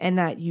happen, and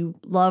that you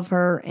love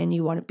her and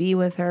you want to be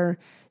with her.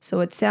 So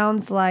it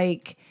sounds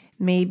like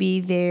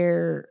maybe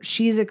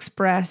she's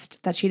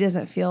expressed that she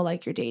doesn't feel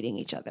like you're dating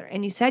each other.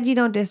 And you said you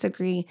don't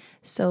disagree,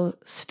 so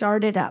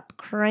start it up.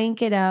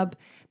 Crank it up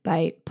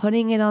by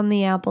putting it on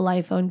the Apple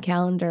iPhone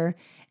calendar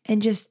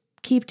and just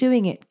keep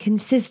doing it.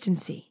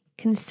 Consistency.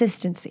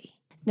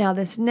 Now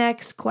this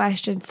next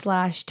question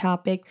 /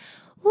 topic,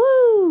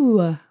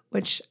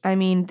 which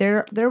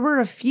there were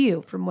a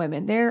few from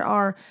women. There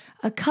are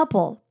a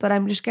couple, but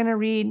I'm just going to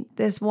read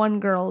this one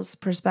girl's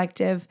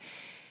perspective.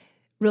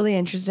 Really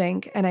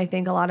interesting. And I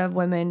think a lot of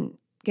women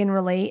can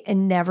relate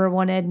and never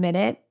want to admit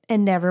it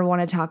and never want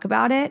to talk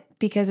about it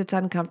because it's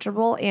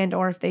uncomfortable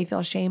or if they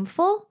feel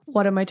shameful.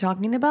 What am I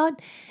talking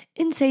about?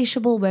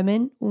 Insatiable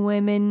women,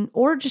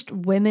 or just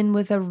women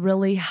with a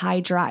really high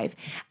drive.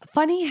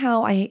 Funny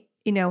how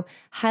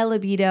high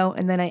libido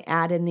and then I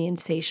add in the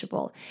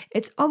insatiable.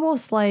 It's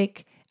almost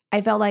like I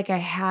felt like I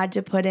had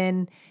to put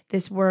in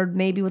this word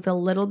maybe with a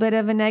little bit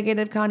of a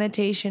negative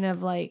connotation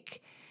of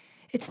like,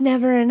 it's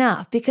never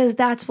enough, because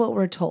that's what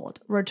we're told.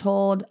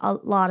 A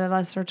lot of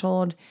us are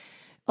told,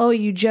 oh,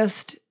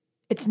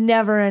 it's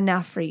never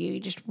enough for you. You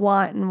just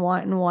want and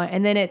want and want.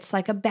 And then it's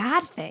like a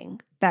bad thing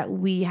that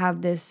we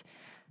have this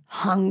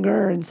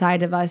hunger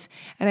inside of us.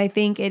 And I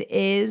think it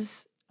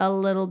is a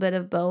little bit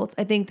of both.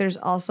 I think there's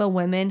also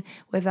women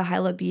with a high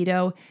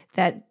libido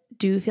that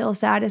do feel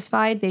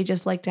satisfied. They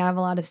just like to have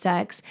a lot of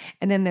sex.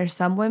 And then there's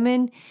some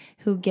women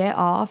who get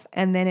off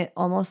and then it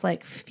almost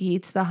like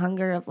feeds the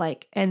hunger of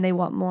like, and they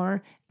want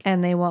more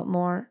and they want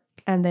more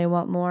and they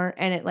want more.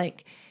 And it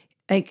like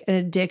an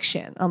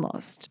addiction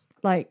almost,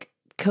 like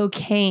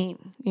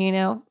cocaine,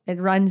 it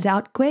runs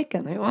out quick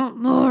and they want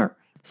more.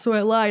 So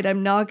I lied.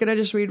 I'm not going to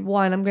just read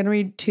one. I'm going to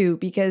read two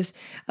because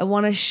I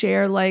want to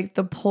share like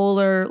the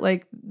polar,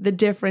 like the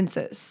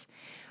differences.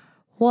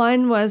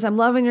 One was, I'm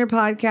loving your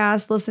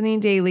podcast,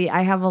 listening daily.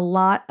 I have a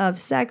lot of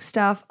sex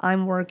stuff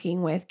I'm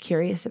working with,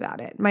 curious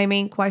about it. My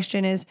main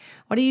question is,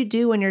 what do you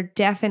do when you're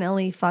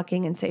definitely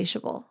fucking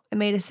insatiable? I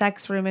made a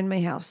sex room in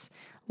my house.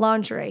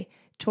 Lingerie,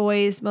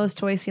 toys. Most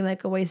toys seem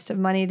like a waste of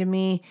money to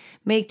me.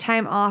 Make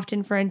time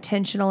often for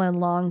intentional and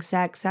long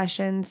sex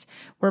sessions.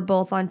 We're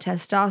both on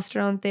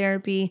testosterone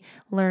therapy.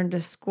 Learn to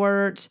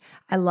squirt.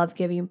 I love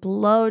giving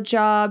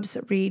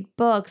blowjobs, read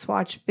books,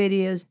 watch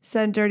videos,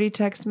 send dirty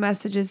text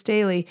messages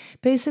daily.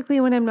 Basically,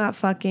 when I'm not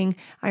fucking,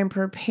 I'm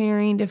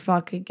preparing to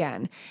fuck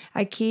again.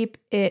 I keep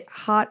it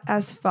hot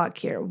as fuck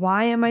here.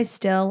 Why am I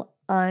still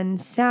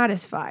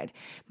unsatisfied?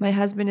 My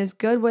husband is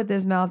good with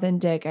his mouth and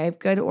dick. I have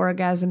good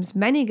orgasms,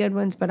 many good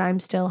ones, but I'm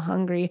still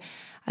hungry.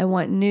 I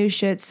want new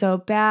shit so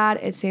bad.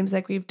 It seems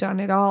like we've done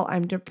it all.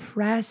 I'm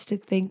depressed to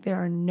think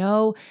there are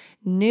no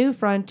new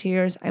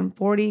frontiers. I'm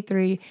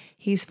 43.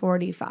 He's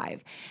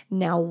 45.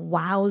 Now,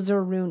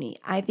 wowzer Rooney.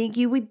 I think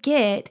you would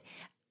get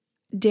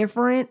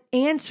different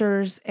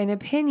answers and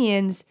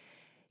opinions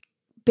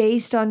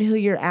based on who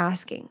you're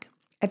asking.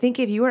 I think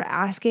if you were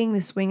asking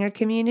the swinger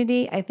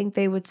community, I think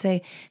they would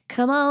say,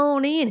 come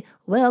on in,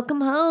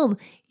 welcome home.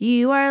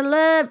 You are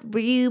loved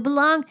where you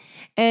belong.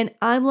 And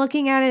I'm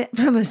looking at it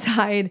from a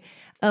side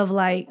of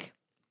like,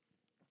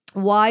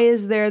 why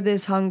is there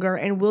this hunger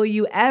and will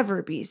you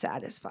ever be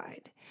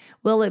satisfied?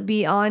 Will it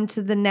be on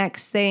to the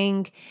next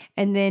thing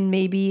and then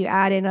maybe you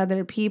add in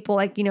other people?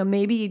 Like,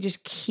 maybe you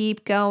just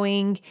keep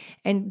going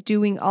and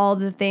doing all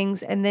the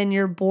things and then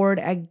you're bored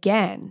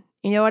again.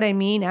 You know what I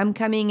mean? I'm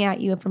coming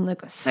at you from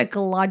like a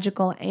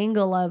psychological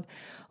angle of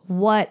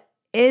what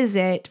is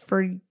it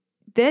for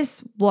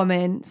this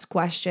woman's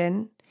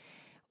question?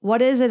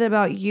 What is it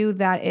about you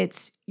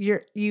that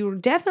you're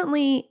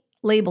definitely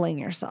labeling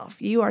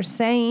yourself. You are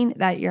saying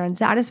that you're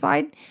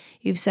unsatisfied.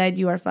 You've said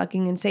you are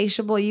fucking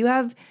insatiable. You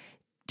have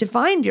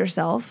defined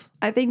yourself.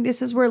 I think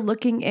this is where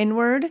looking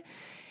inward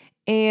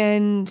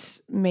and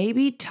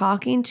maybe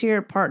talking to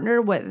your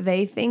partner what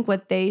they think,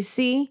 what they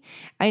see.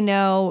 I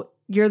know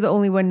you're the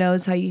only one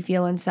knows how you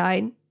feel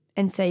inside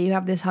and say you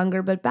have this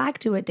hunger, but back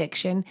to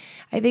addiction.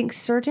 I think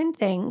certain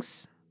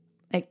things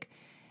like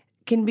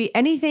can be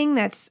anything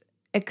that's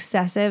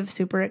excessive,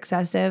 super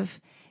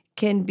excessive,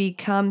 can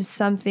become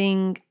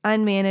something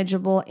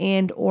unmanageable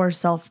and or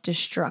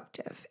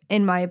self-destructive,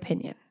 in my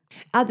opinion.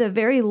 At the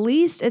very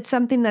least, it's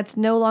something that's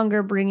no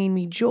longer bringing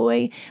me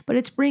joy, but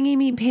it's bringing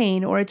me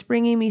pain or it's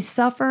bringing me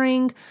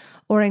suffering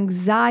or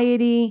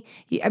anxiety.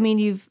 I mean,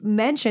 you've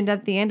mentioned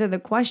at the end of the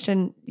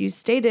question, you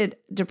stated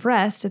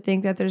depressed to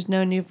think that there's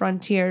no new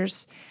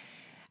frontiers.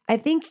 I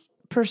think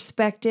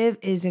perspective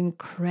is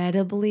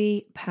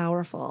incredibly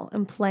powerful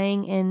and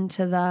playing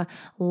into the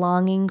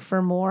longing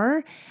for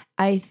more.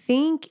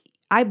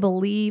 I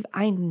believe,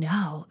 I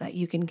know that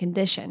you can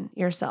condition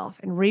yourself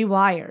and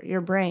rewire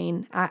your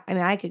brain. I mean,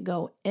 I could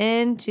go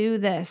into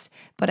this,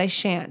 but I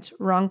shan't.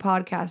 Wrong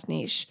podcast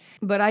niche.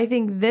 But I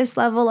think this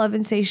level of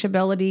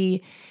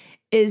insatiability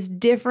is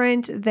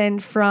different than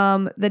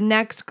from the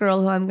next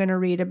girl who I'm going to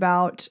read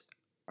about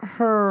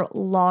her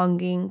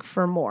longing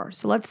for more.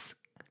 So let's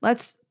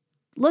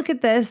look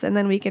at this and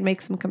then we can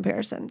make some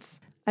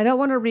comparisons. I don't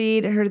want to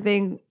read her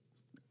thing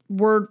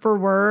word for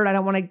word. I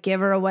don't want to give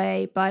her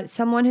away, but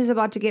someone who's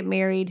about to get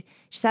married,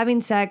 she's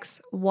having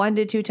sex 1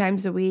 to 2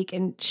 times a week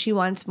and she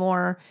wants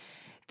more.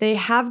 They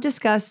have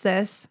discussed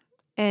this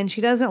and she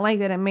doesn't like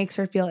that it makes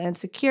her feel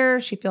insecure.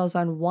 She feels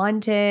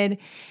unwanted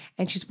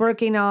and she's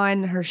working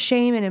on her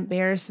shame and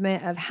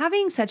embarrassment of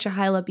having such a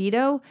high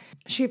libido.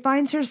 She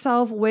finds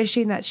herself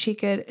wishing that she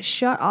could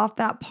shut off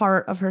that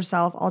part of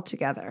herself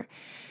altogether.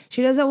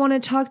 She doesn't want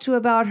to talk to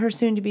about her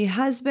soon-to-be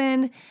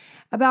husband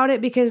about it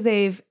because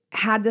they've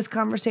had this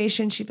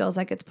conversation. She feels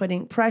like it's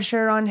putting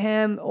pressure on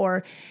him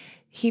or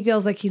he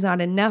feels like he's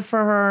not enough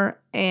for her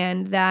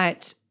and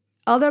that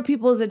other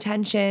people's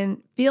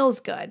attention feels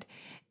good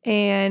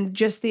and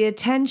just the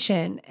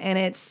attention and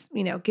it's,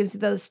 gives you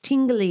those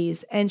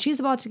tinglies and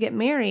she's about to get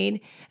married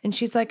and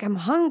she's like, I'm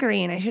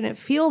hungry and I shouldn't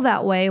feel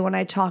that way when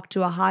I talk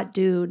to a hot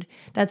dude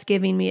that's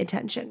giving me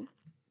attention.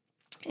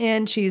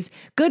 And she's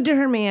good to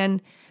her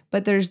man,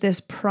 but there's this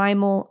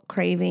primal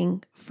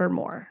craving for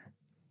more.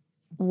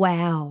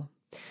 Wow.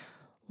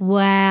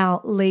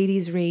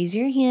 Ladies, raise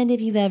your hand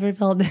if you've ever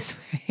felt this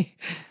way.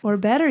 Or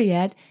better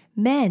yet,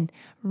 men,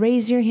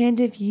 raise your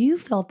hand if you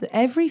felt that.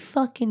 Every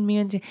fucking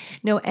man.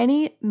 No,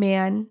 any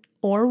man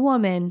or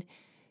woman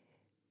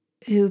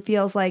who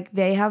feels like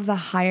they have the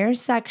higher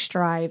sex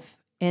drive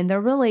in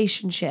their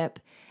relationship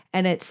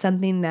and it's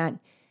something that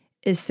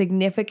is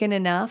significant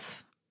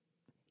enough,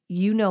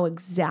 you know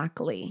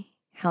exactly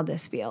how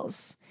this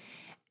feels.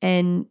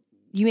 And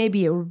you may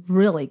be a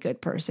really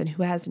good person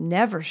who has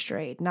never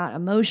strayed, not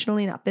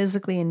emotionally, not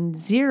physically, in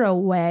zero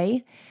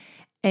way.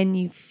 And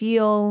you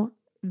feel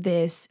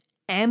this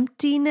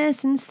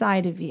emptiness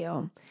inside of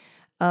you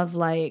of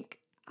like,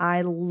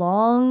 I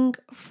long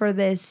for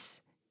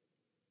this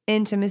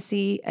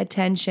intimacy,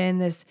 attention,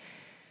 this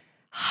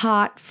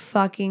hot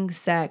fucking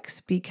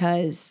sex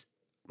because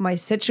my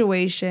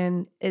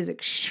situation is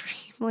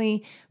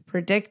extremely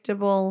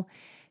predictable,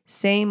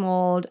 same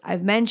old.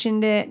 I've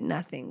mentioned it,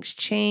 nothing's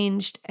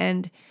changed.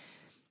 And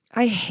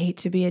I hate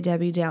to be a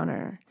Debbie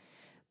Downer,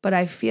 but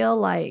I feel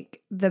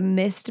like the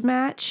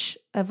mismatch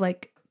of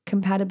like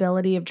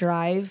compatibility of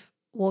drive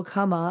will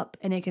come up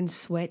and it can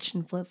switch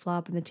and flip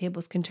flop and the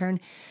tables can turn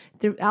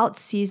throughout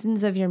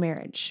seasons of your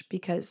marriage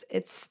because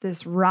it's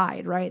this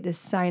ride, right? This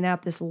sign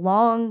up, this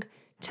long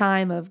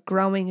time of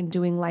growing and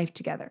doing life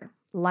together.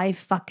 Life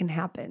fucking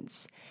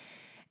happens.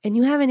 And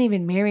you haven't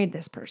even married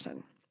this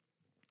person.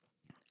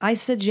 I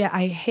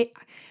hate,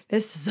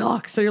 this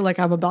sucks. So you're like,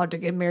 I'm about to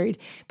get married,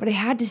 but I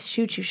had to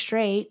shoot you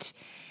straight.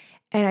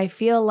 And I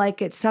feel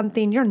like it's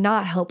something, you're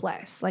not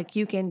hopeless. Like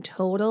you can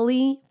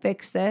totally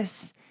fix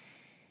this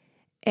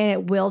and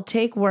it will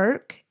take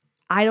work.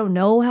 I don't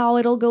know how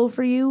it'll go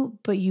for you,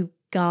 but you've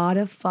got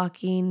to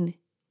fucking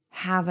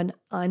have an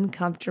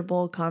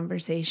uncomfortable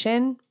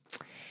conversation.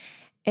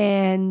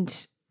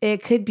 And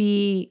it could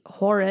be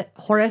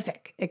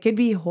horrific. It could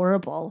be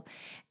horrible.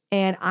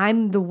 And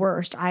I'm the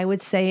worst. I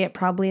would say it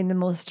probably in the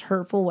most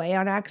hurtful way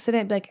on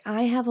accident. Like,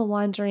 I have a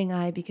wandering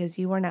eye because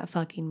you are not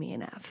fucking me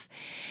enough.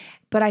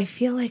 But I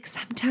feel like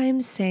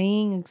sometimes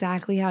saying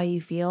exactly how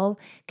you feel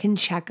can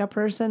check a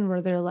person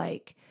where they're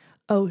like,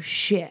 oh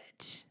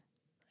shit.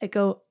 Like,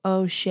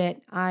 oh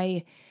shit.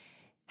 I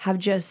have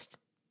just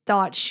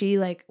thought she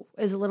like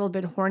is a little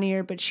bit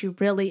hornier, but she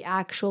really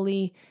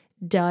actually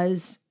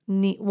does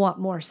want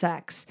more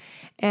sex.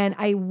 And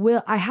I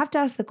have to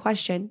ask the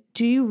question,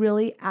 do you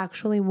really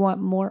actually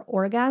want more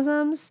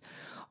orgasms?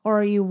 Or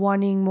are you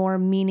wanting more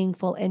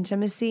meaningful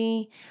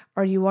intimacy?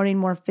 Are you wanting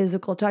more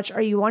physical touch?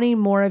 Are you wanting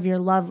more of your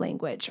love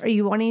language? Are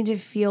you wanting to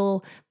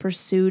feel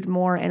pursued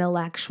more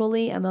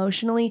intellectually,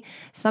 emotionally?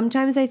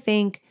 Sometimes I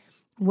think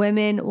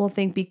women will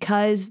think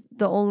because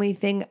the only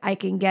thing I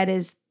can get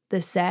is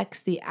the sex,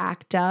 the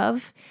act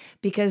of,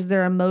 because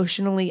they're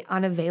emotionally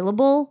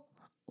unavailable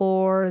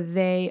or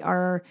they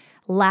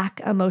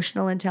lack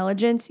emotional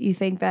intelligence, you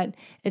think that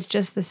it's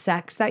just the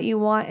sex that you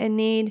want and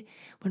need,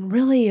 when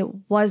really it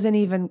wasn't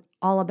even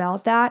all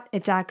about that.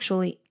 It's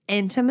actually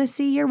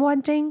intimacy you're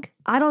wanting.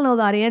 I don't know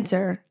that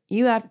answer.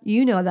 You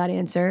know that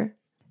answer.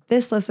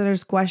 This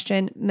listener's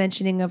question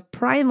mentioning of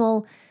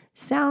primal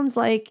sounds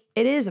like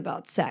it is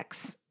about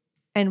sex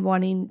and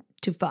wanting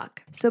to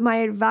fuck. So my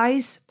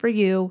advice for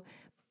you,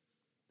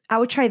 I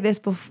would try this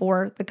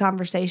before the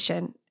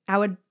conversation. I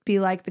would be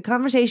like, the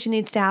conversation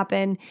needs to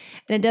happen,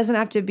 and it doesn't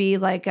have to be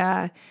like,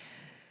 I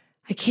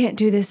can't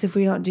do this if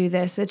we don't do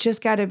this. It's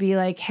just got to be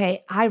like,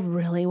 hey, I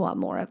really want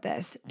more of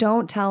this.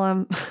 Don't tell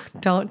him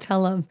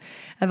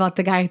about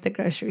the guy at the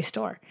grocery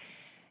store.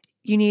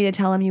 You need to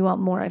tell him you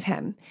want more of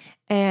him.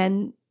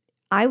 And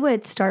I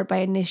would start by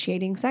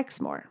initiating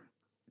sex more.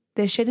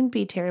 This shouldn't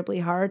be terribly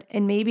hard.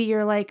 And maybe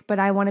you're like, but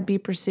I want to be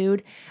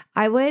pursued.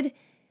 I would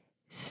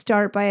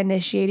start by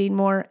initiating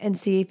more and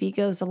see if he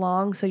goes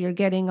along so you're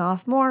getting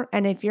off more.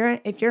 And if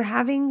you're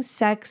having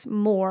sex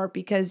more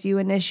because you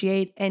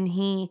initiate and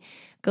he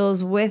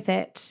goes with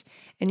it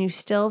and you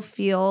still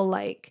feel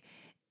like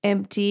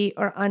empty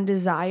or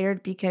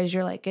undesired because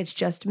you're like, it's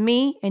just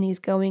me and he's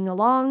going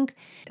along,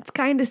 it's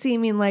kind of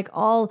seeming like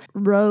all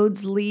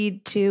roads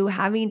lead to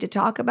having to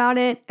talk about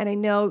it. And I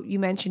know you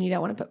mentioned you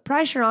don't want to put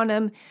pressure on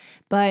him,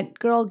 but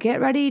girl,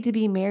 get ready to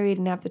be married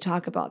and have to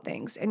talk about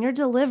things and your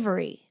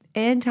delivery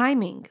and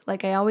timing.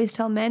 Like I always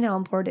tell men how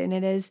important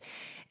it is.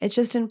 It's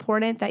just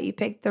important that you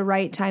pick the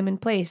right time and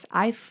place.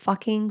 I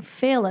fucking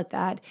fail at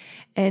that.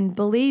 And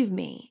believe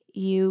me,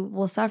 you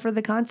will suffer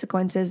the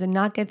consequences and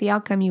not get the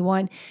outcome you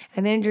want.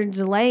 And then you're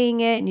delaying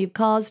it and you've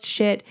caused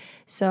shit.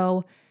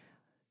 So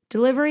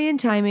delivery and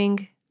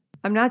timing.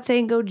 I'm not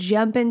saying go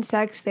jump in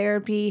sex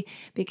therapy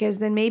because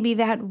then maybe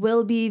that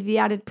will be the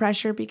added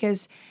pressure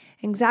because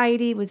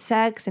anxiety with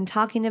sex and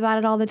talking about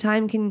it all the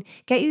time can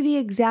get you the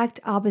exact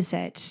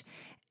opposite.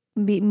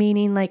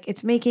 Meaning like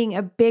it's making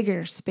a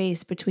bigger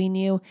space between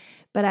you.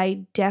 But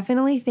I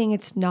definitely think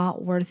it's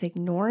not worth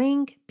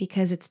ignoring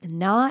because it's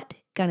not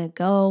gonna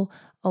go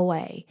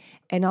away.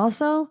 And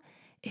also,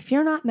 if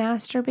you're not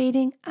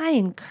masturbating, I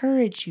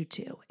encourage you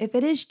to. If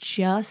it is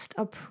just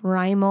a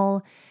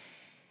primal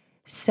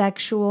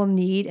sexual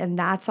need and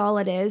that's all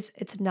it is,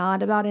 it's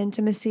not about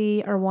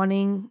intimacy or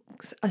wanting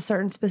a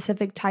certain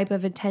specific type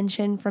of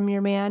attention from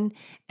your man,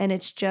 and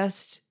it's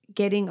just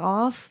getting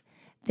off,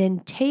 then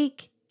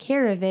take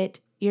care of it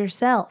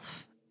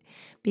yourself.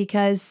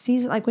 Because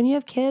like when you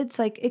have kids,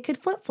 like it could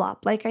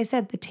flip-flop. Like I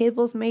said, the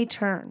tables may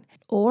turn,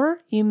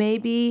 or you may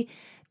be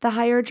the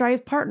higher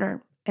drive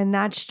partner And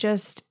that's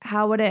just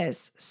how it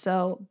is.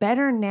 So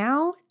better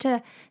now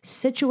to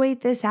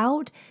situate this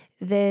out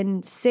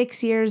than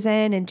 6 years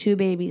in and 2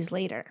 babies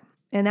later.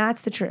 And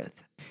that's the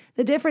truth.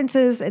 The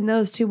differences in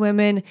those two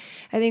women,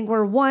 I think,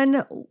 where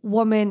one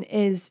woman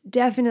is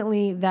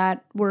definitely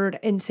that word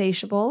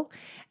insatiable.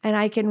 And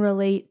I can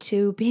relate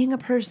to being a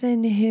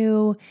person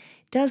who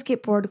does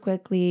get bored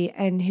quickly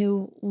and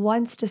who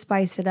wants to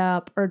spice it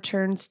up or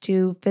turns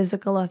to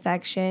physical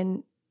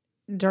affection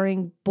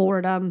during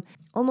boredom,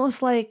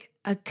 almost like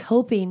a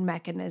coping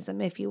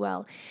mechanism, if you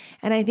will.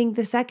 And I think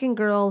the second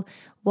girl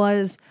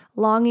was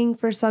longing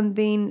for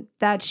something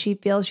that she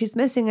feels she's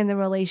missing in the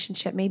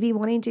relationship, maybe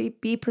wanting to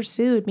be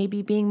pursued,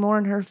 maybe being more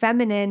in her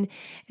feminine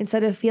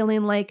instead of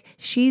feeling like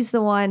she's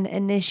the one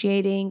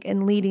initiating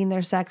and leading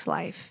their sex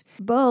life.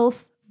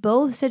 Both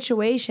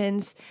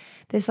situations,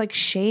 this like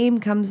shame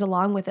comes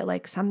along with it,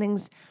 like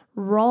something's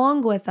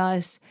wrong with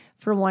us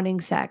for wanting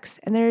sex.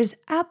 And there is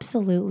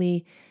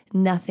absolutely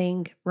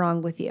nothing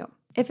wrong with you.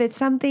 If it's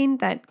something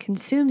that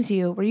consumes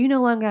you, where you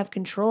no longer have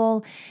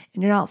control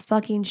and you're not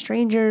fucking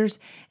strangers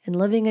and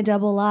living a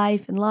double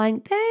life and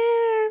lying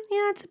there,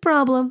 yeah, it's a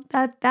problem.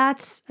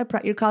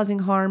 You're causing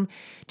harm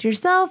to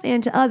yourself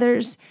and to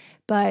others.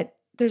 But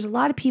there's a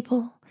lot of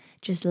people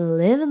just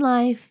living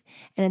life,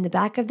 and in the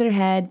back of their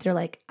head, they're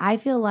like, I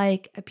feel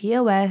like a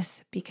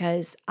POS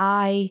because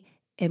I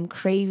am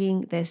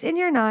craving this. And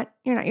you're not.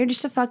 You're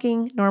just a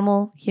fucking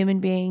normal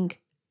human being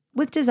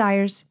with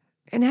desires.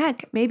 And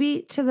heck,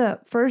 maybe to the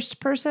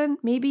first person,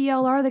 maybe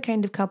y'all are the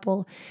kind of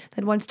couple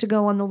that wants to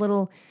go on the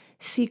little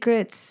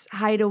secrets,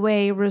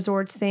 hideaway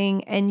resorts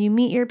thing, and you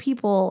meet your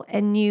people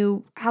and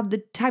you have the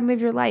time of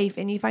your life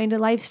and you find a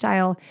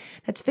lifestyle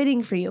that's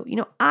fitting for you.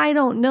 I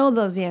don't know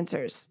those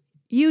answers.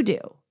 You do.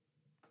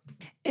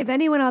 If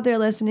anyone out there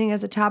listening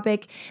has a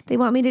topic they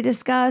want me to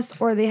discuss,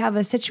 or they have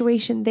a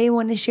situation they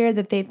want to share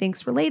that they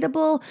think's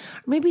relatable, or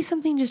maybe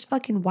something just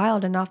fucking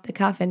wild and off the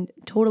cuff and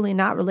totally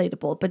not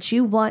relatable, but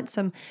you want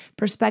some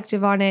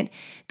perspective on it,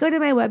 go to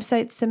my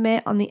website,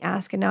 submit on the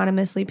Ask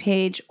Anonymously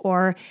page,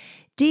 or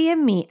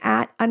DM me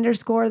at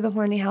 _the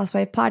Horny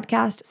Housewife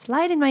podcast.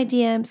 Slide in my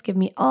DMs, give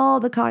me all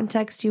the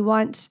context you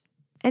want,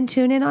 and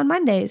tune in on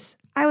Mondays.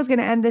 I was going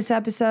to end this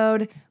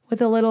episode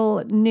with a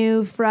little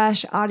new,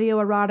 fresh audio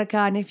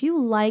erotica. And if you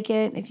like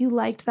it, if you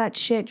liked that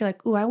shit, you're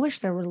like, ooh, I wish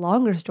there were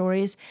longer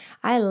stories.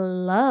 I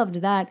loved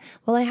that.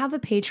 Well, I have a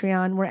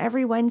Patreon where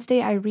every Wednesday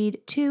I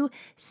read 2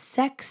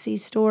 sexy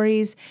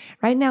stories.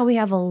 Right now we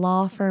have a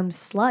law firm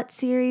slut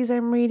series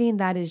I'm reading.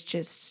 That is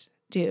just,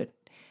 dude,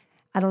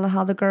 I don't know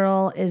how the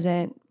girl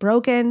isn't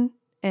broken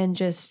and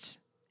just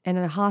in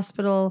a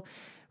hospital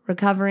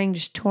recovering,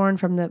 just torn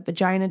from the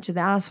vagina to the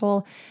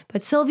asshole.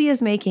 But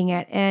Sylvia's making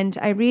it. And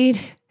I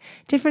read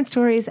different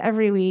stories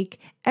every week,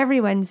 every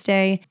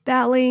Wednesday.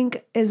 That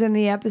link is in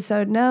the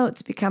episode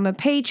notes. Become a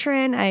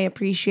patron. I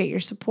appreciate your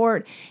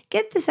support.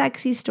 Get the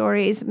sexy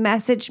stories.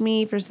 Message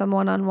me for some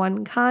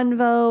one-on-one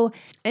convo.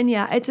 And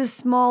yeah, it's a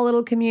small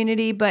little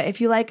community, but if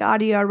you like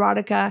audio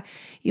erotica,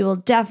 you will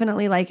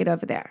definitely like it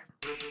over there.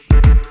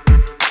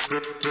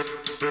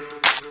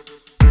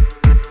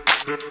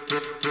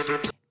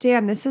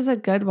 Damn, this is a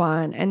good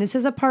one. And this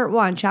is a part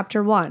 1,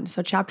 chapter 1.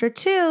 So chapter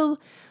 2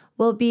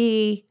 will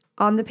be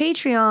on the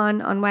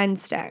Patreon on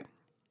Wednesday.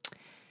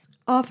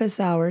 Office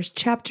hours,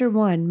 chapter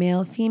 1,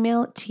 male,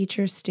 female,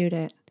 teacher,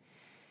 student.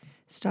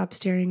 Stop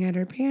staring at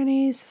her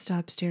panties.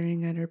 Stop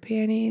staring at her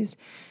panties.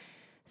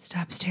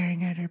 Stop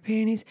staring at her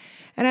panties.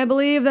 And I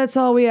believe that's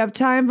all we have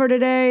time for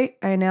today,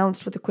 I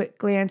announced with a quick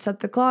glance at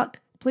the clock.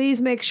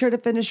 Please make sure to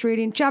finish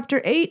reading chapter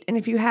 8, and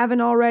if you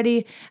haven't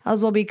already,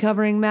 as we'll be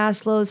covering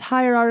Maslow's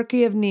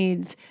hierarchy of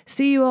needs.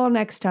 See you all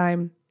next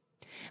time.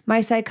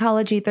 My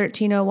Psychology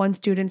 1301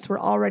 students were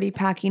already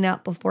packing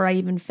up before I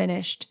even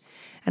finished,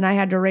 and I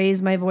had to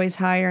raise my voice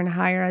higher and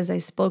higher as I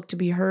spoke to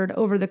be heard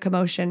over the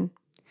commotion.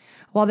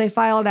 While they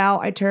filed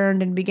out, I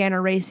turned and began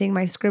erasing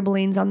my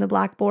scribblings on the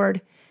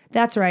blackboard.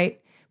 That's right,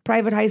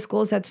 private high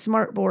schools had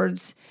smart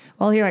boards,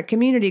 while here at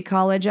community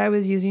college I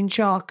was using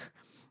chalk.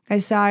 I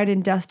sighed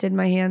and dusted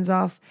my hands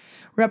off,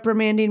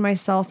 reprimanding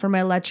myself for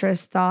my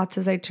lecherous thoughts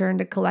as I turned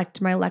to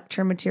collect my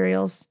lecture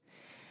materials.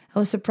 I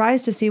was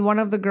surprised to see one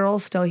of the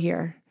girls still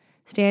here,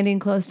 standing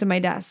close to my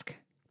desk.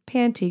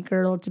 Panty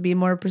girl, to be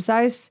more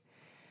precise.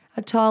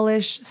 A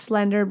tallish,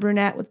 slender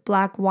brunette with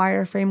black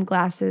wire-frame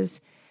glasses.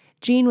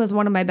 Jean was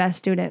one of my best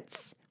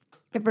students.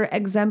 If her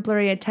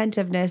exemplary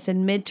attentiveness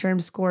and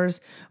midterm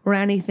scores were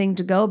anything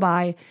to go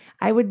by,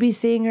 I would be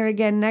seeing her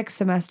again next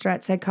semester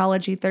at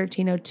Psychology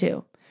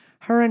 1302.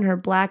 Her in her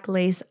black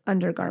lace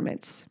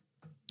undergarments.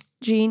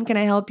 Jean, can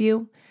I help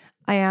you?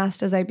 I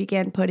asked as I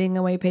began putting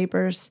away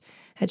papers.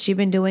 Had she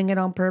been doing it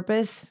on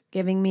purpose,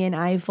 giving me an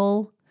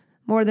eyeful?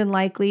 More than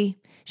likely,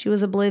 she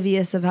was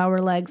oblivious of how her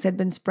legs had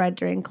been spread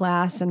during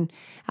class, and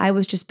I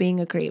was just being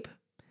a creep.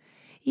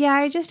 Yeah,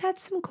 I just had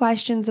some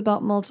questions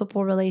about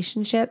multiple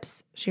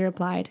relationships, she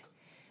replied.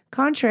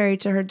 Contrary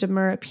to her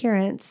demure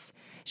appearance,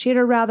 she had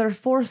a rather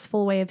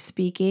forceful way of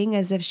speaking,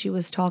 as if she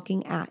was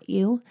talking at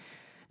you.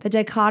 The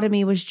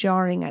dichotomy was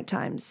jarring at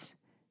times.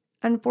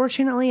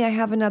 Unfortunately, I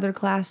have another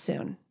class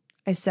soon.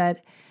 I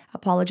said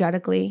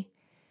apologetically.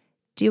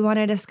 Do you want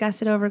to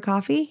discuss it over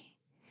coffee?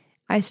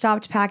 I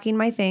stopped packing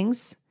my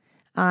things,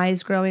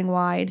 eyes growing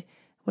wide.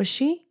 Was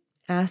she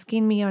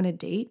asking me on a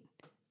date?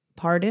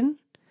 Pardon?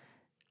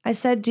 I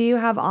said, do you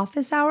have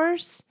office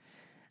hours?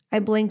 I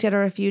blinked at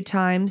her a few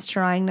times,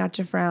 trying not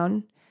to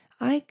frown.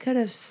 I could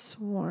have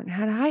sworn,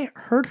 had I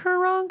heard her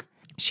wrong?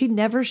 She'd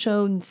never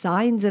shown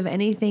signs of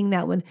anything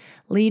that would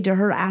lead to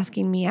her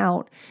asking me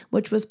out,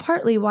 which was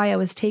partly why I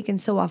was taken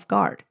so off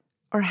guard.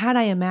 Or had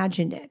I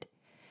imagined it?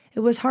 It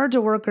was hard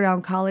to work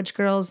around college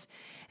girls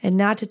and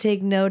not to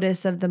take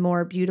notice of the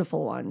more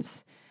beautiful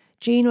ones.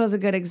 Jean was a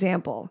good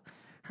example.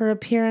 Her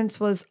appearance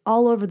was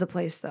all over the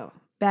place, though.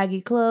 Baggy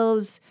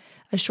clothes,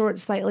 a short,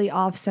 slightly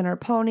off-center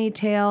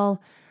ponytail,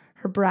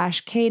 her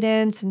brash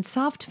cadence, and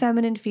soft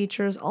feminine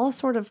features all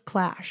sort of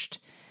clashed.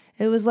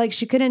 It was like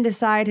she couldn't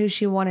decide who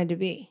she wanted to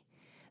be,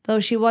 though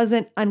she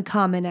wasn't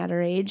uncommon at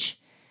her age.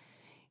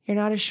 You're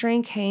not a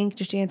shrink, Hank.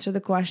 Just answer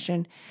the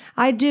question.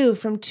 I do,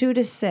 from 2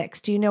 to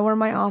 6. Do you know where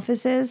my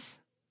office is?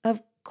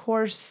 Of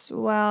course,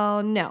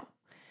 well, no.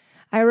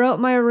 I wrote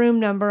my room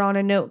number on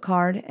a note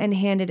card and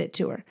handed it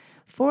to her.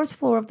 4th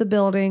floor of the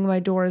building. My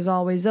door is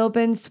always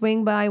open.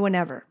 Swing by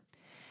whenever.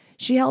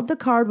 She held the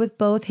card with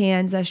both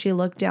hands as she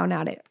looked down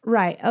at it.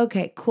 Right,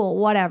 okay, cool,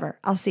 whatever.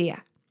 I'll see ya.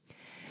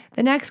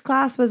 The next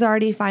class was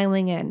already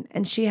filing in,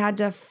 and she had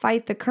to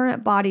fight the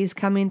current bodies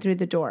coming through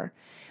the door.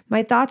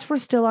 My thoughts were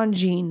still on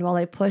Jean while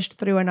I pushed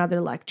through another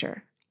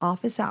lecture.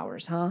 Office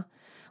hours, huh?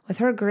 With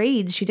her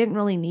grades, she didn't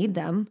really need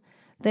them.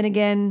 Then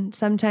again,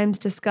 sometimes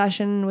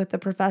discussion with the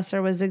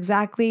professor was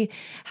exactly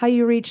how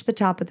you reach the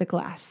top of the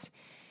class.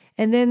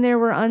 And then there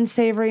were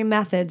unsavory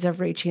methods of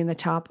reaching the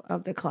top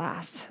of the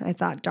class, I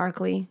thought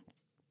darkly.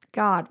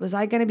 God, was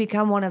I going to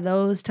become one of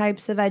those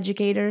types of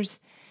educators?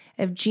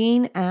 If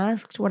Jean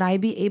asked, would I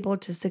be able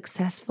to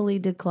successfully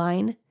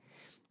decline?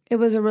 It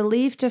was a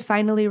relief to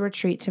finally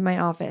retreat to my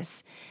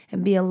office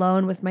and be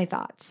alone with my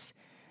thoughts.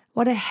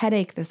 What a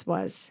headache this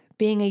was.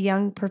 Being a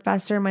young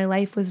professor, my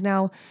life was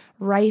now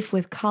rife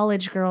with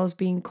college girls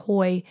being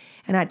coy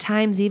and at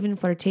times even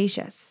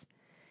flirtatious.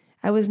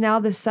 I was now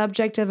the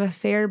subject of a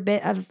fair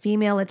bit of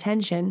female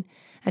attention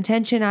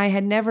I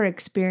had never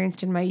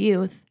experienced in my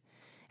youth.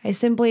 I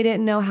simply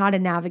didn't know how to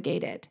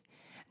navigate it.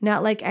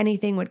 Not like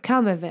anything would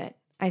come of it,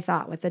 I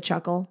thought with a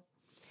chuckle.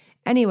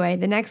 Anyway,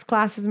 the next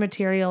class's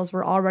materials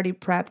were already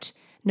prepped,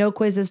 no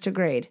quizzes to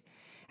grade.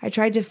 I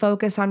tried to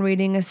focus on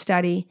reading a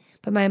study,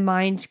 but my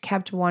mind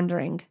kept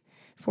wandering.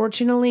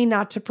 Fortunately,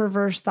 not to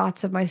perverse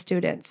thoughts of my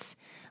students.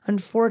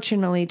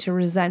 Unfortunately, to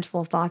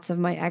resentful thoughts of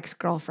my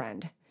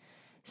ex-girlfriend.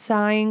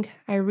 Sighing,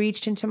 I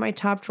reached into my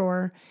top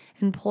drawer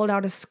and pulled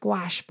out a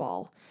squash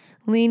ball,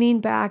 leaning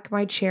back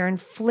my chair and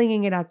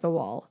flinging it at the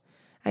wall.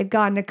 I'd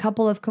gotten a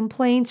couple of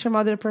complaints from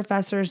other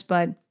professors,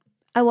 but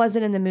I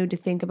wasn't in the mood to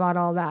think about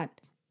all that.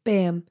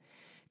 Bam.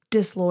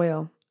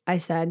 Disloyal, I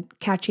said,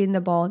 catching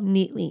the ball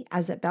neatly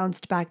as it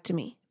bounced back to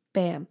me.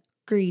 Bam.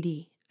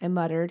 Greedy, I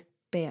muttered.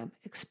 Bam.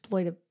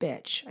 Exploitive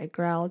bitch, I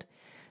growled.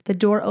 The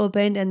door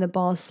opened and the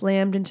ball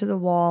slammed into the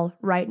wall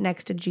right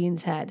next to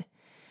Jean's head.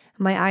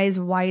 My eyes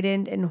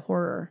widened in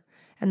horror,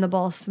 and the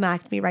ball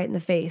smacked me right in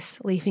the face,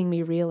 leaving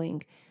me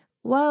reeling.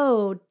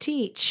 Whoa,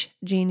 teach,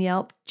 Jean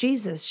yelped.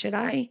 Jesus, should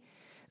I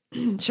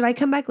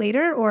come back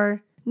later,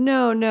 or?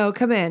 No,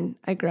 come in,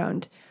 I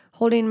groaned,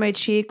 holding my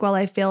cheek while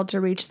I failed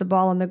to reach the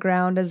ball on the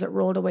ground as it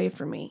rolled away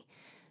from me.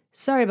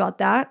 Sorry about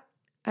that.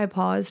 I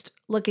paused,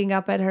 looking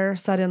up at her,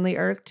 suddenly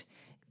irked.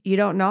 You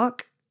don't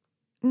knock?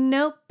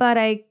 Nope, but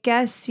I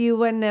guess you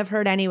wouldn't have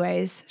heard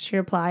anyways, she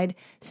replied,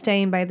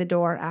 staying by the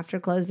door after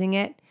closing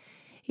it.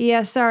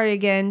 Yeah, sorry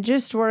again,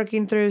 just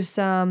working through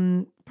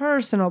some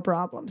personal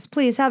problems.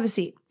 Please have a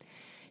seat.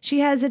 She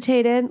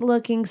hesitated,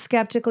 looking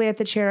skeptically at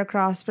the chair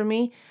across from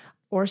me.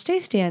 Or stay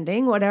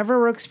standing, whatever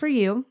works for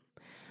you.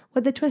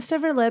 With a twist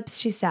of her lips,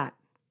 she sat.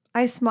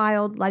 I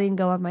smiled, letting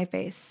go of my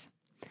face.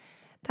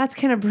 That's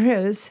kind of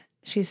bruise,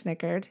 she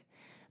snickered.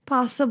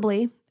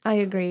 Possibly, I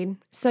agreed.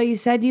 So you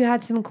said you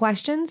had some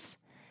questions?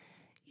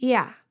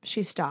 Yeah,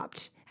 she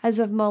stopped, as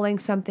if mulling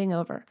something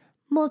over.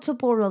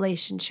 Multiple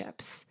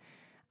relationships.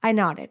 I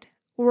nodded.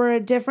 Where a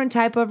different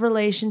type of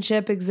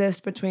relationship exists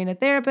between a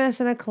therapist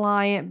and a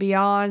client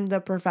beyond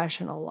the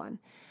professional one.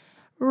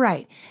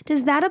 Right.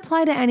 Does that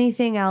apply to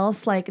anything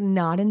else, like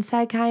not in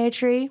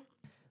psychiatry?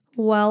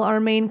 Well, our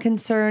main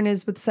concern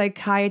is with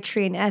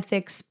psychiatry and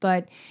ethics,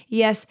 but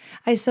yes,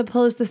 I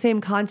suppose the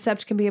same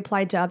concept can be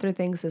applied to other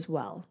things as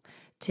well.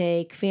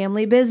 Take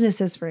family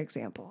businesses, for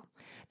example.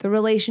 The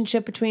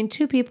relationship between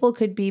two people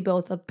could be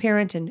both of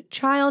parent and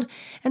child,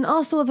 and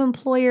also of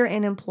employer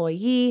and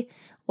employee.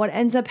 What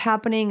ends up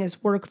happening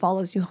is work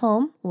follows you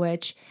home,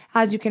 which,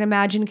 as you can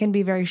imagine, can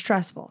be very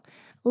stressful.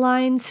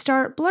 Lines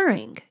start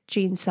blurring,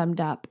 Jean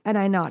summed up, and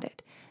I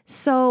nodded.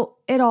 So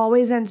it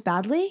always ends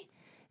badly?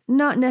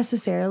 Not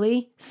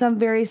necessarily. Some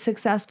very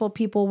successful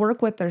people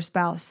work with their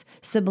spouse,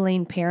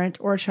 sibling, parent,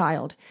 or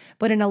child,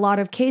 but in a lot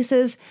of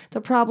cases, the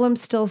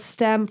problems still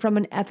stem from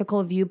an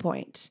ethical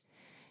viewpoint.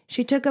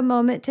 She took a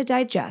moment to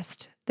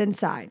digest, then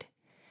sighed.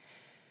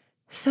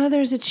 So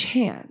there's a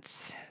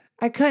chance.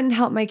 I couldn't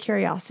help my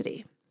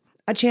curiosity.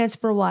 A chance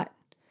for what?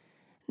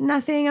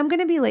 Nothing. I'm going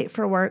to be late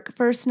for work.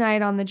 First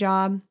night on the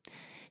job.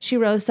 She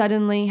rose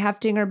suddenly,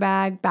 hefting her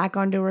bag back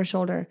onto her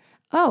shoulder.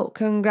 Oh,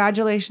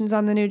 congratulations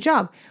on the new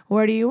job.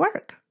 Where do you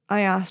work?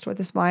 I asked with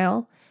a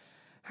smile.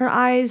 Her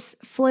eyes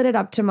flitted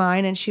up to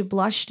mine and she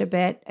blushed a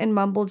bit and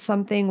mumbled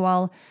something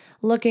while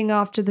looking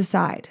off to the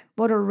side.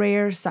 What a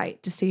rare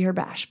sight to see her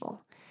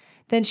bashful.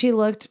 Then she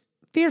looked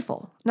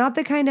fearful, not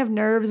the kind of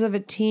nerves of a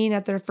teen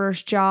at their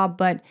first job,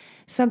 but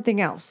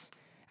something else.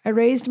 I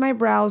raised my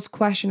brows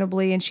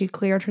questionably and she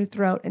cleared her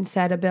throat and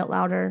said a bit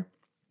louder,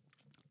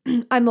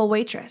 I'm a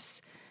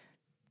waitress.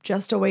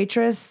 Just a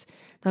waitress?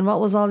 Then what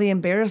was all the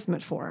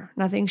embarrassment for?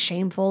 Nothing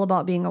shameful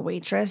about being a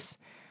waitress,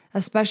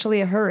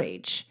 especially at her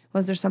age.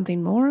 Was there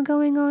something more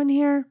going on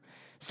here?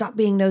 Stop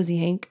being nosy,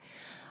 Hank.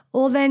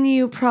 Well, then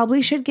you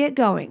probably should get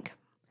going.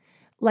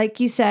 Like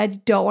you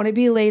said, don't want to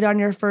be late on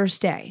your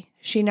first day.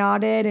 She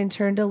nodded and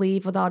turned to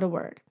leave without a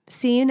word.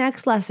 See you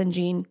next lesson,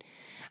 Jean.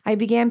 I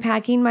began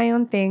packing my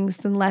own things,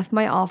 then left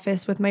my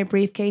office with my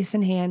briefcase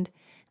in hand,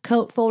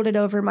 coat folded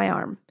over my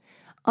arm.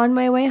 On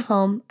my way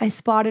home, I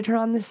spotted her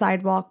on the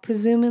sidewalk,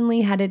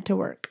 presumably headed to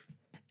work.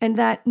 And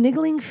that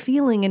niggling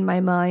feeling in my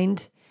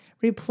mind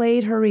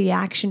replayed her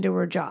reaction to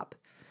her job.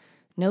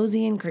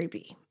 Nosy and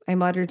creepy, I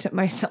muttered to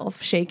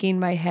myself, shaking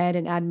my head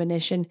in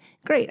admonition.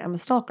 Great, I'm a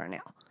stalker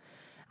now.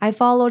 I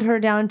followed her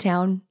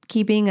downtown,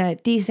 keeping a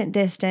decent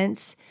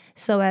distance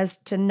so as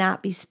to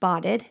not be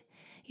spotted.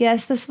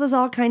 Yes, this was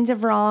all kinds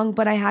of wrong,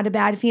 but I had a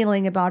bad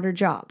feeling about her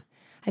job.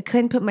 I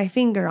couldn't put my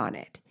finger on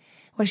it.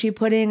 Was she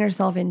putting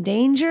herself in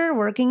danger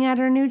working at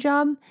her new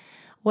job?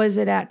 Was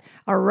it at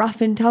a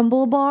rough and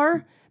tumble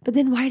bar? But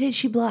then why did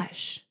she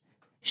blush?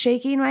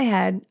 Shaking my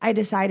head, I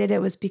decided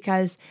it was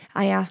because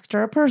I asked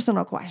her a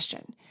personal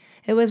question.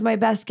 It was my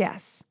best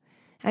guess.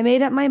 I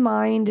made up my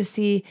mind to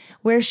see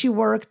where she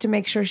worked to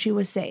make sure she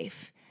was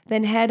safe,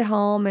 then head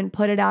home and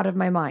put it out of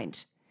my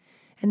mind.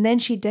 And then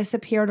she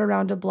disappeared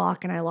around a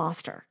block and I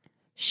lost her.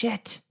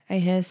 Shit, I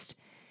hissed.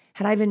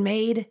 Had I been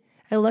made?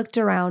 I looked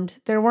around.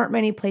 There weren't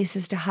many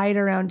places to hide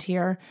around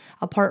here,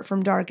 apart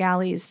from dark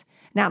alleys.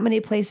 Not many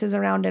places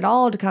around at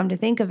all, to come to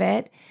think of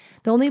it.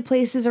 The only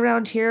places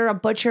around here, a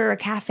butcher, a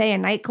cafe, a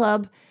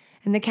nightclub,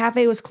 and the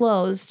cafe was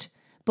closed.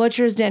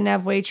 Butchers didn't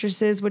have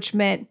waitresses, which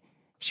meant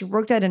she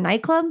worked at a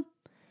nightclub?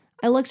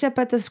 I looked up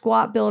at the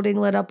squat building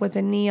lit up with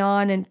a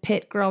neon and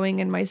pit growing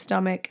in my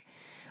stomach.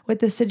 With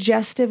the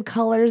suggestive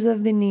colors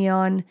of the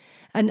neon,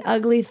 an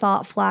ugly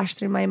thought flashed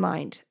through my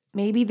mind.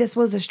 Maybe this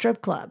was a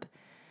strip club.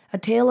 A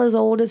tale as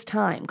old as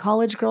time,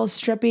 college girls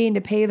stripping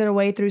to pay their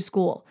way through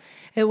school.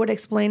 It would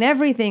explain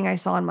everything I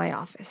saw in my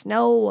office.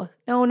 No,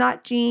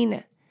 not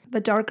Jean. The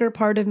darker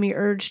part of me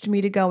urged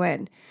me to go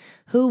in.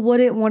 Who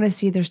wouldn't want to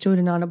see their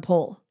student on a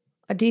pole?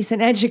 A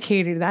decent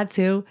educator, that's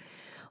who.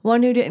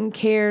 One who didn't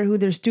care who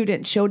their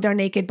student showed their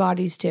naked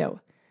bodies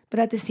to. But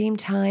at the same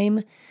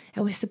time,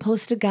 I was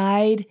supposed to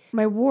guide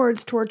my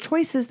wards toward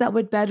choices that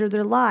would better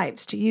their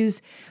lives, to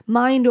use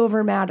mind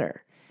over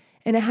matter.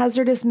 In a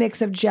hazardous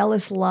mix of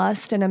jealous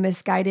lust and a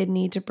misguided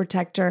need to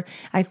protect her,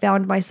 I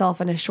found myself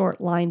in a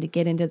short line to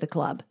get into the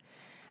club.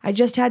 I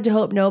just had to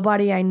hope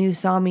nobody I knew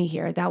saw me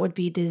here. That would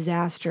be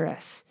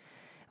disastrous.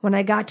 When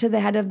I got to the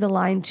head of the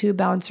line, 2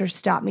 bouncers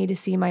stopped me to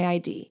see my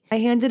ID. I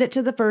handed it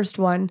to the first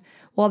one,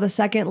 while the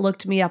second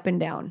looked me up and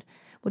down.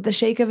 With a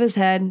shake of his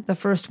head, the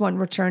first one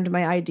returned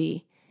my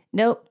ID.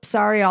 Nope,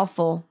 sorry, all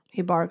full,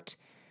 he barked.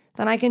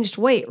 Then I can just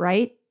wait,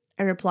 right?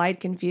 I replied,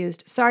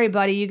 confused. Sorry,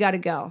 buddy, you gotta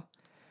go.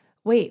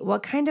 Wait,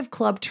 what kind of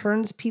club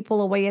turns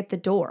people away at the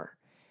door?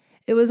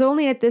 It was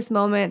only at this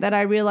moment that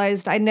I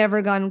realized I'd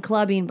never gone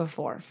clubbing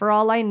before. For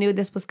all I knew,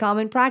 this was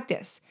common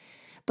practice.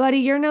 Buddy,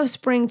 you're no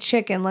spring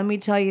chicken, let me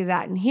tell you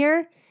that. And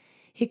here,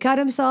 he cut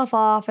himself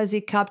off as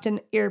he cupped an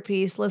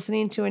earpiece,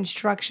 listening to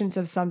instructions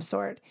of some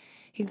sort.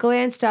 He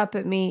glanced up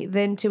at me,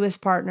 then to his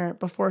partner,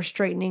 before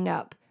straightening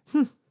up.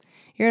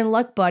 You're in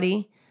luck,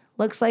 buddy.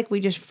 Looks like we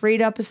just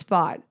freed up a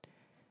spot.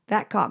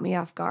 That caught me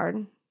off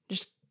guard.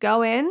 Just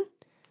go in?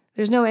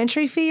 There's no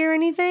entry fee or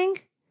anything?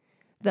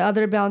 The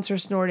other bouncer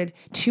snorted.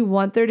 Do you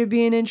want there to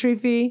be an entry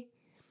fee?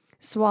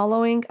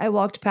 Swallowing, I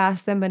walked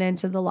past them and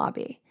into the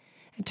lobby.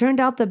 It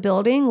turned out the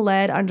building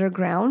led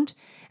underground,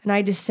 and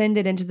I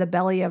descended into the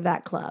belly of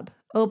that club,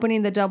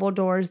 opening the double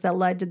doors that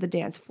led to the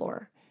dance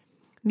floor.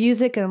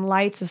 Music and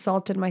lights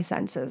assaulted my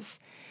senses,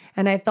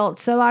 and I felt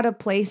so out of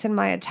place in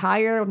my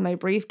attire with my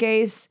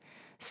briefcase.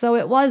 So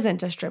it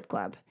wasn't a strip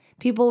club.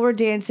 People were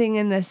dancing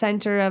in the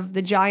center of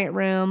the giant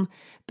room.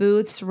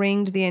 Booths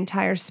ringed the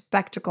entire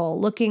spectacle.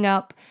 Looking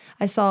up,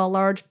 I saw a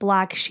large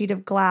black sheet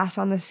of glass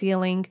on the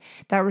ceiling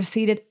that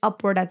receded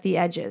upward at the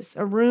edges,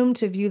 a room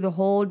to view the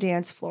whole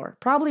dance floor,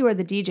 probably where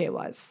the DJ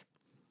was.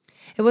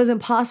 It was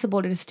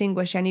impossible to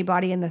distinguish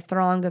anybody in the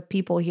throng of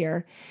people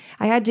here.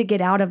 I had to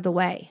get out of the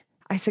way.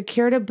 I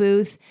secured a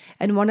booth,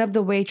 and one of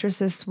the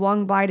waitresses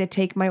swung by to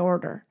take my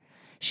order.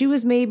 She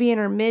was maybe in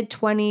her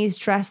mid-20s,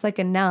 dressed like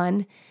a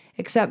nun,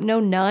 except no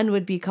nun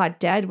would be caught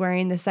dead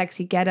wearing the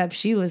sexy getup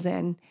she was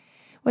in.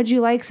 Would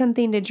you like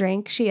something to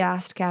drink? She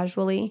asked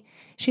casually.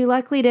 She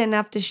luckily didn't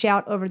have to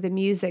shout over the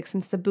music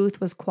since the booth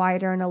was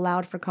quieter and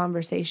allowed for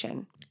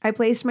conversation. I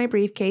placed my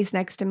briefcase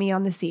next to me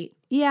on the seat.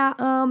 Yeah,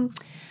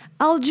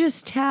 I'll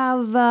just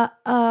have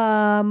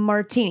a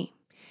martini.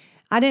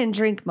 I didn't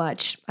drink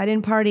much. I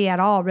didn't party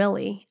at all,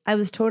 really. I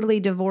was totally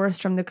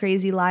divorced from the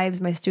crazy lives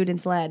my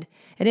students led.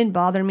 It didn't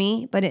bother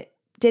me, but it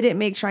didn't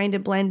make trying to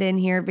blend in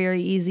here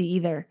very easy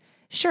either.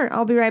 Sure,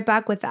 I'll be right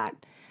back with that.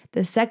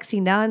 The sexy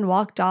nun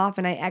walked off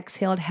and I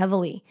exhaled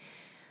heavily.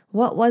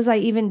 What was I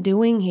even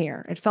doing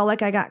here? It felt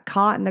like I got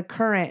caught in the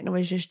current and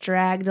was just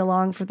dragged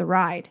along for the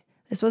ride.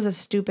 This was a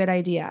stupid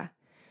idea.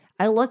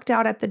 I looked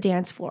out at the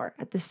dance floor,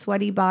 at the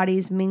sweaty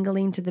bodies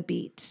mingling to the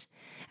beat.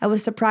 I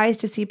was surprised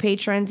to see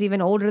patrons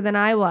even older than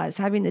I was,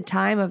 having the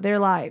time of their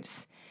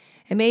lives.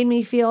 It made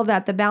me feel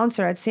that the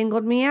bouncer had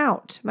singled me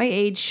out. My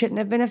age shouldn't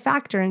have been a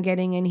factor in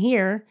getting in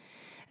here,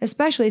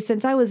 especially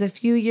since I was a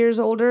few years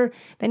older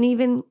than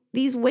even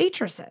these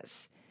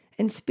waitresses.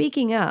 And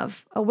speaking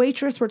of, a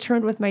waitress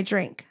returned with my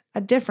drink,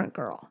 a different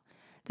girl,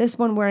 this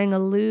one wearing a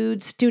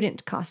lewd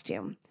student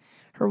costume.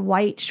 Her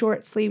white,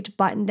 short-sleeved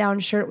button-down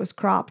shirt was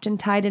cropped and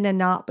tied in a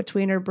knot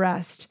between her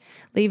breasts,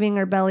 leaving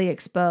her belly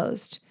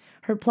exposed.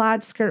 Her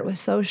plaid skirt was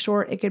so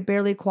short it could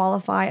barely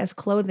qualify as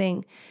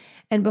clothing,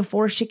 and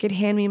before she could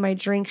hand me my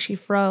drink, she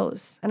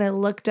froze, and I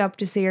looked up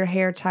to see her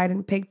hair tied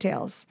in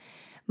pigtails.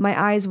 My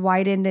eyes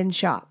widened in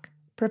shock.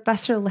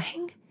 "Professor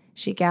Lang?"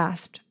 she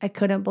gasped. I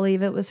couldn't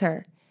believe it was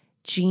her.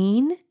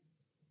 "Jean?"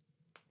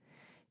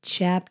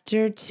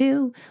 Chapter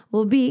 2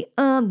 will be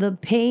on the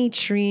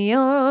Patreon.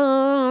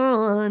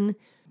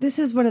 This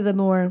is one of the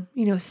more,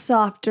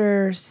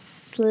 softer,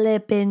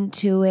 slip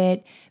into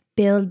it,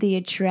 build the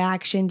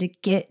attraction to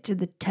get to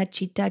the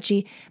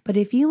touchy. But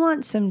if you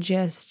want some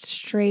just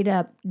straight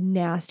up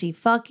nasty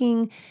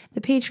fucking,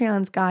 the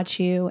Patreon's got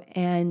you.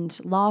 And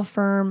Law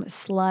Firm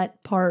Slut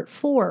Part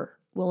 4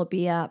 will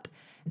be up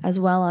as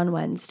well on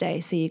Wednesday.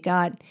 So you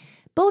got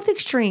both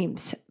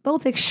extremes.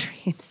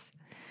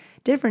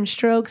 Different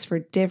strokes for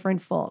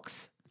different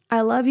folks. I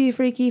love you,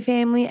 freaky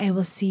family. I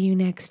will see you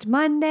next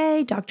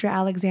Monday. Dr.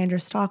 Alexandra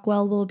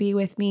Stockwell will be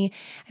with me,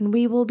 and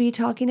we will be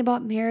talking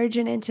about marriage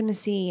and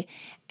intimacy,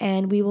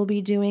 and we will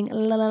be doing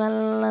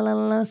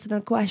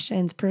listener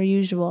questions per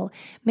usual.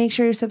 Make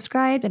sure you're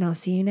subscribed, and I'll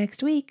see you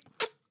next week.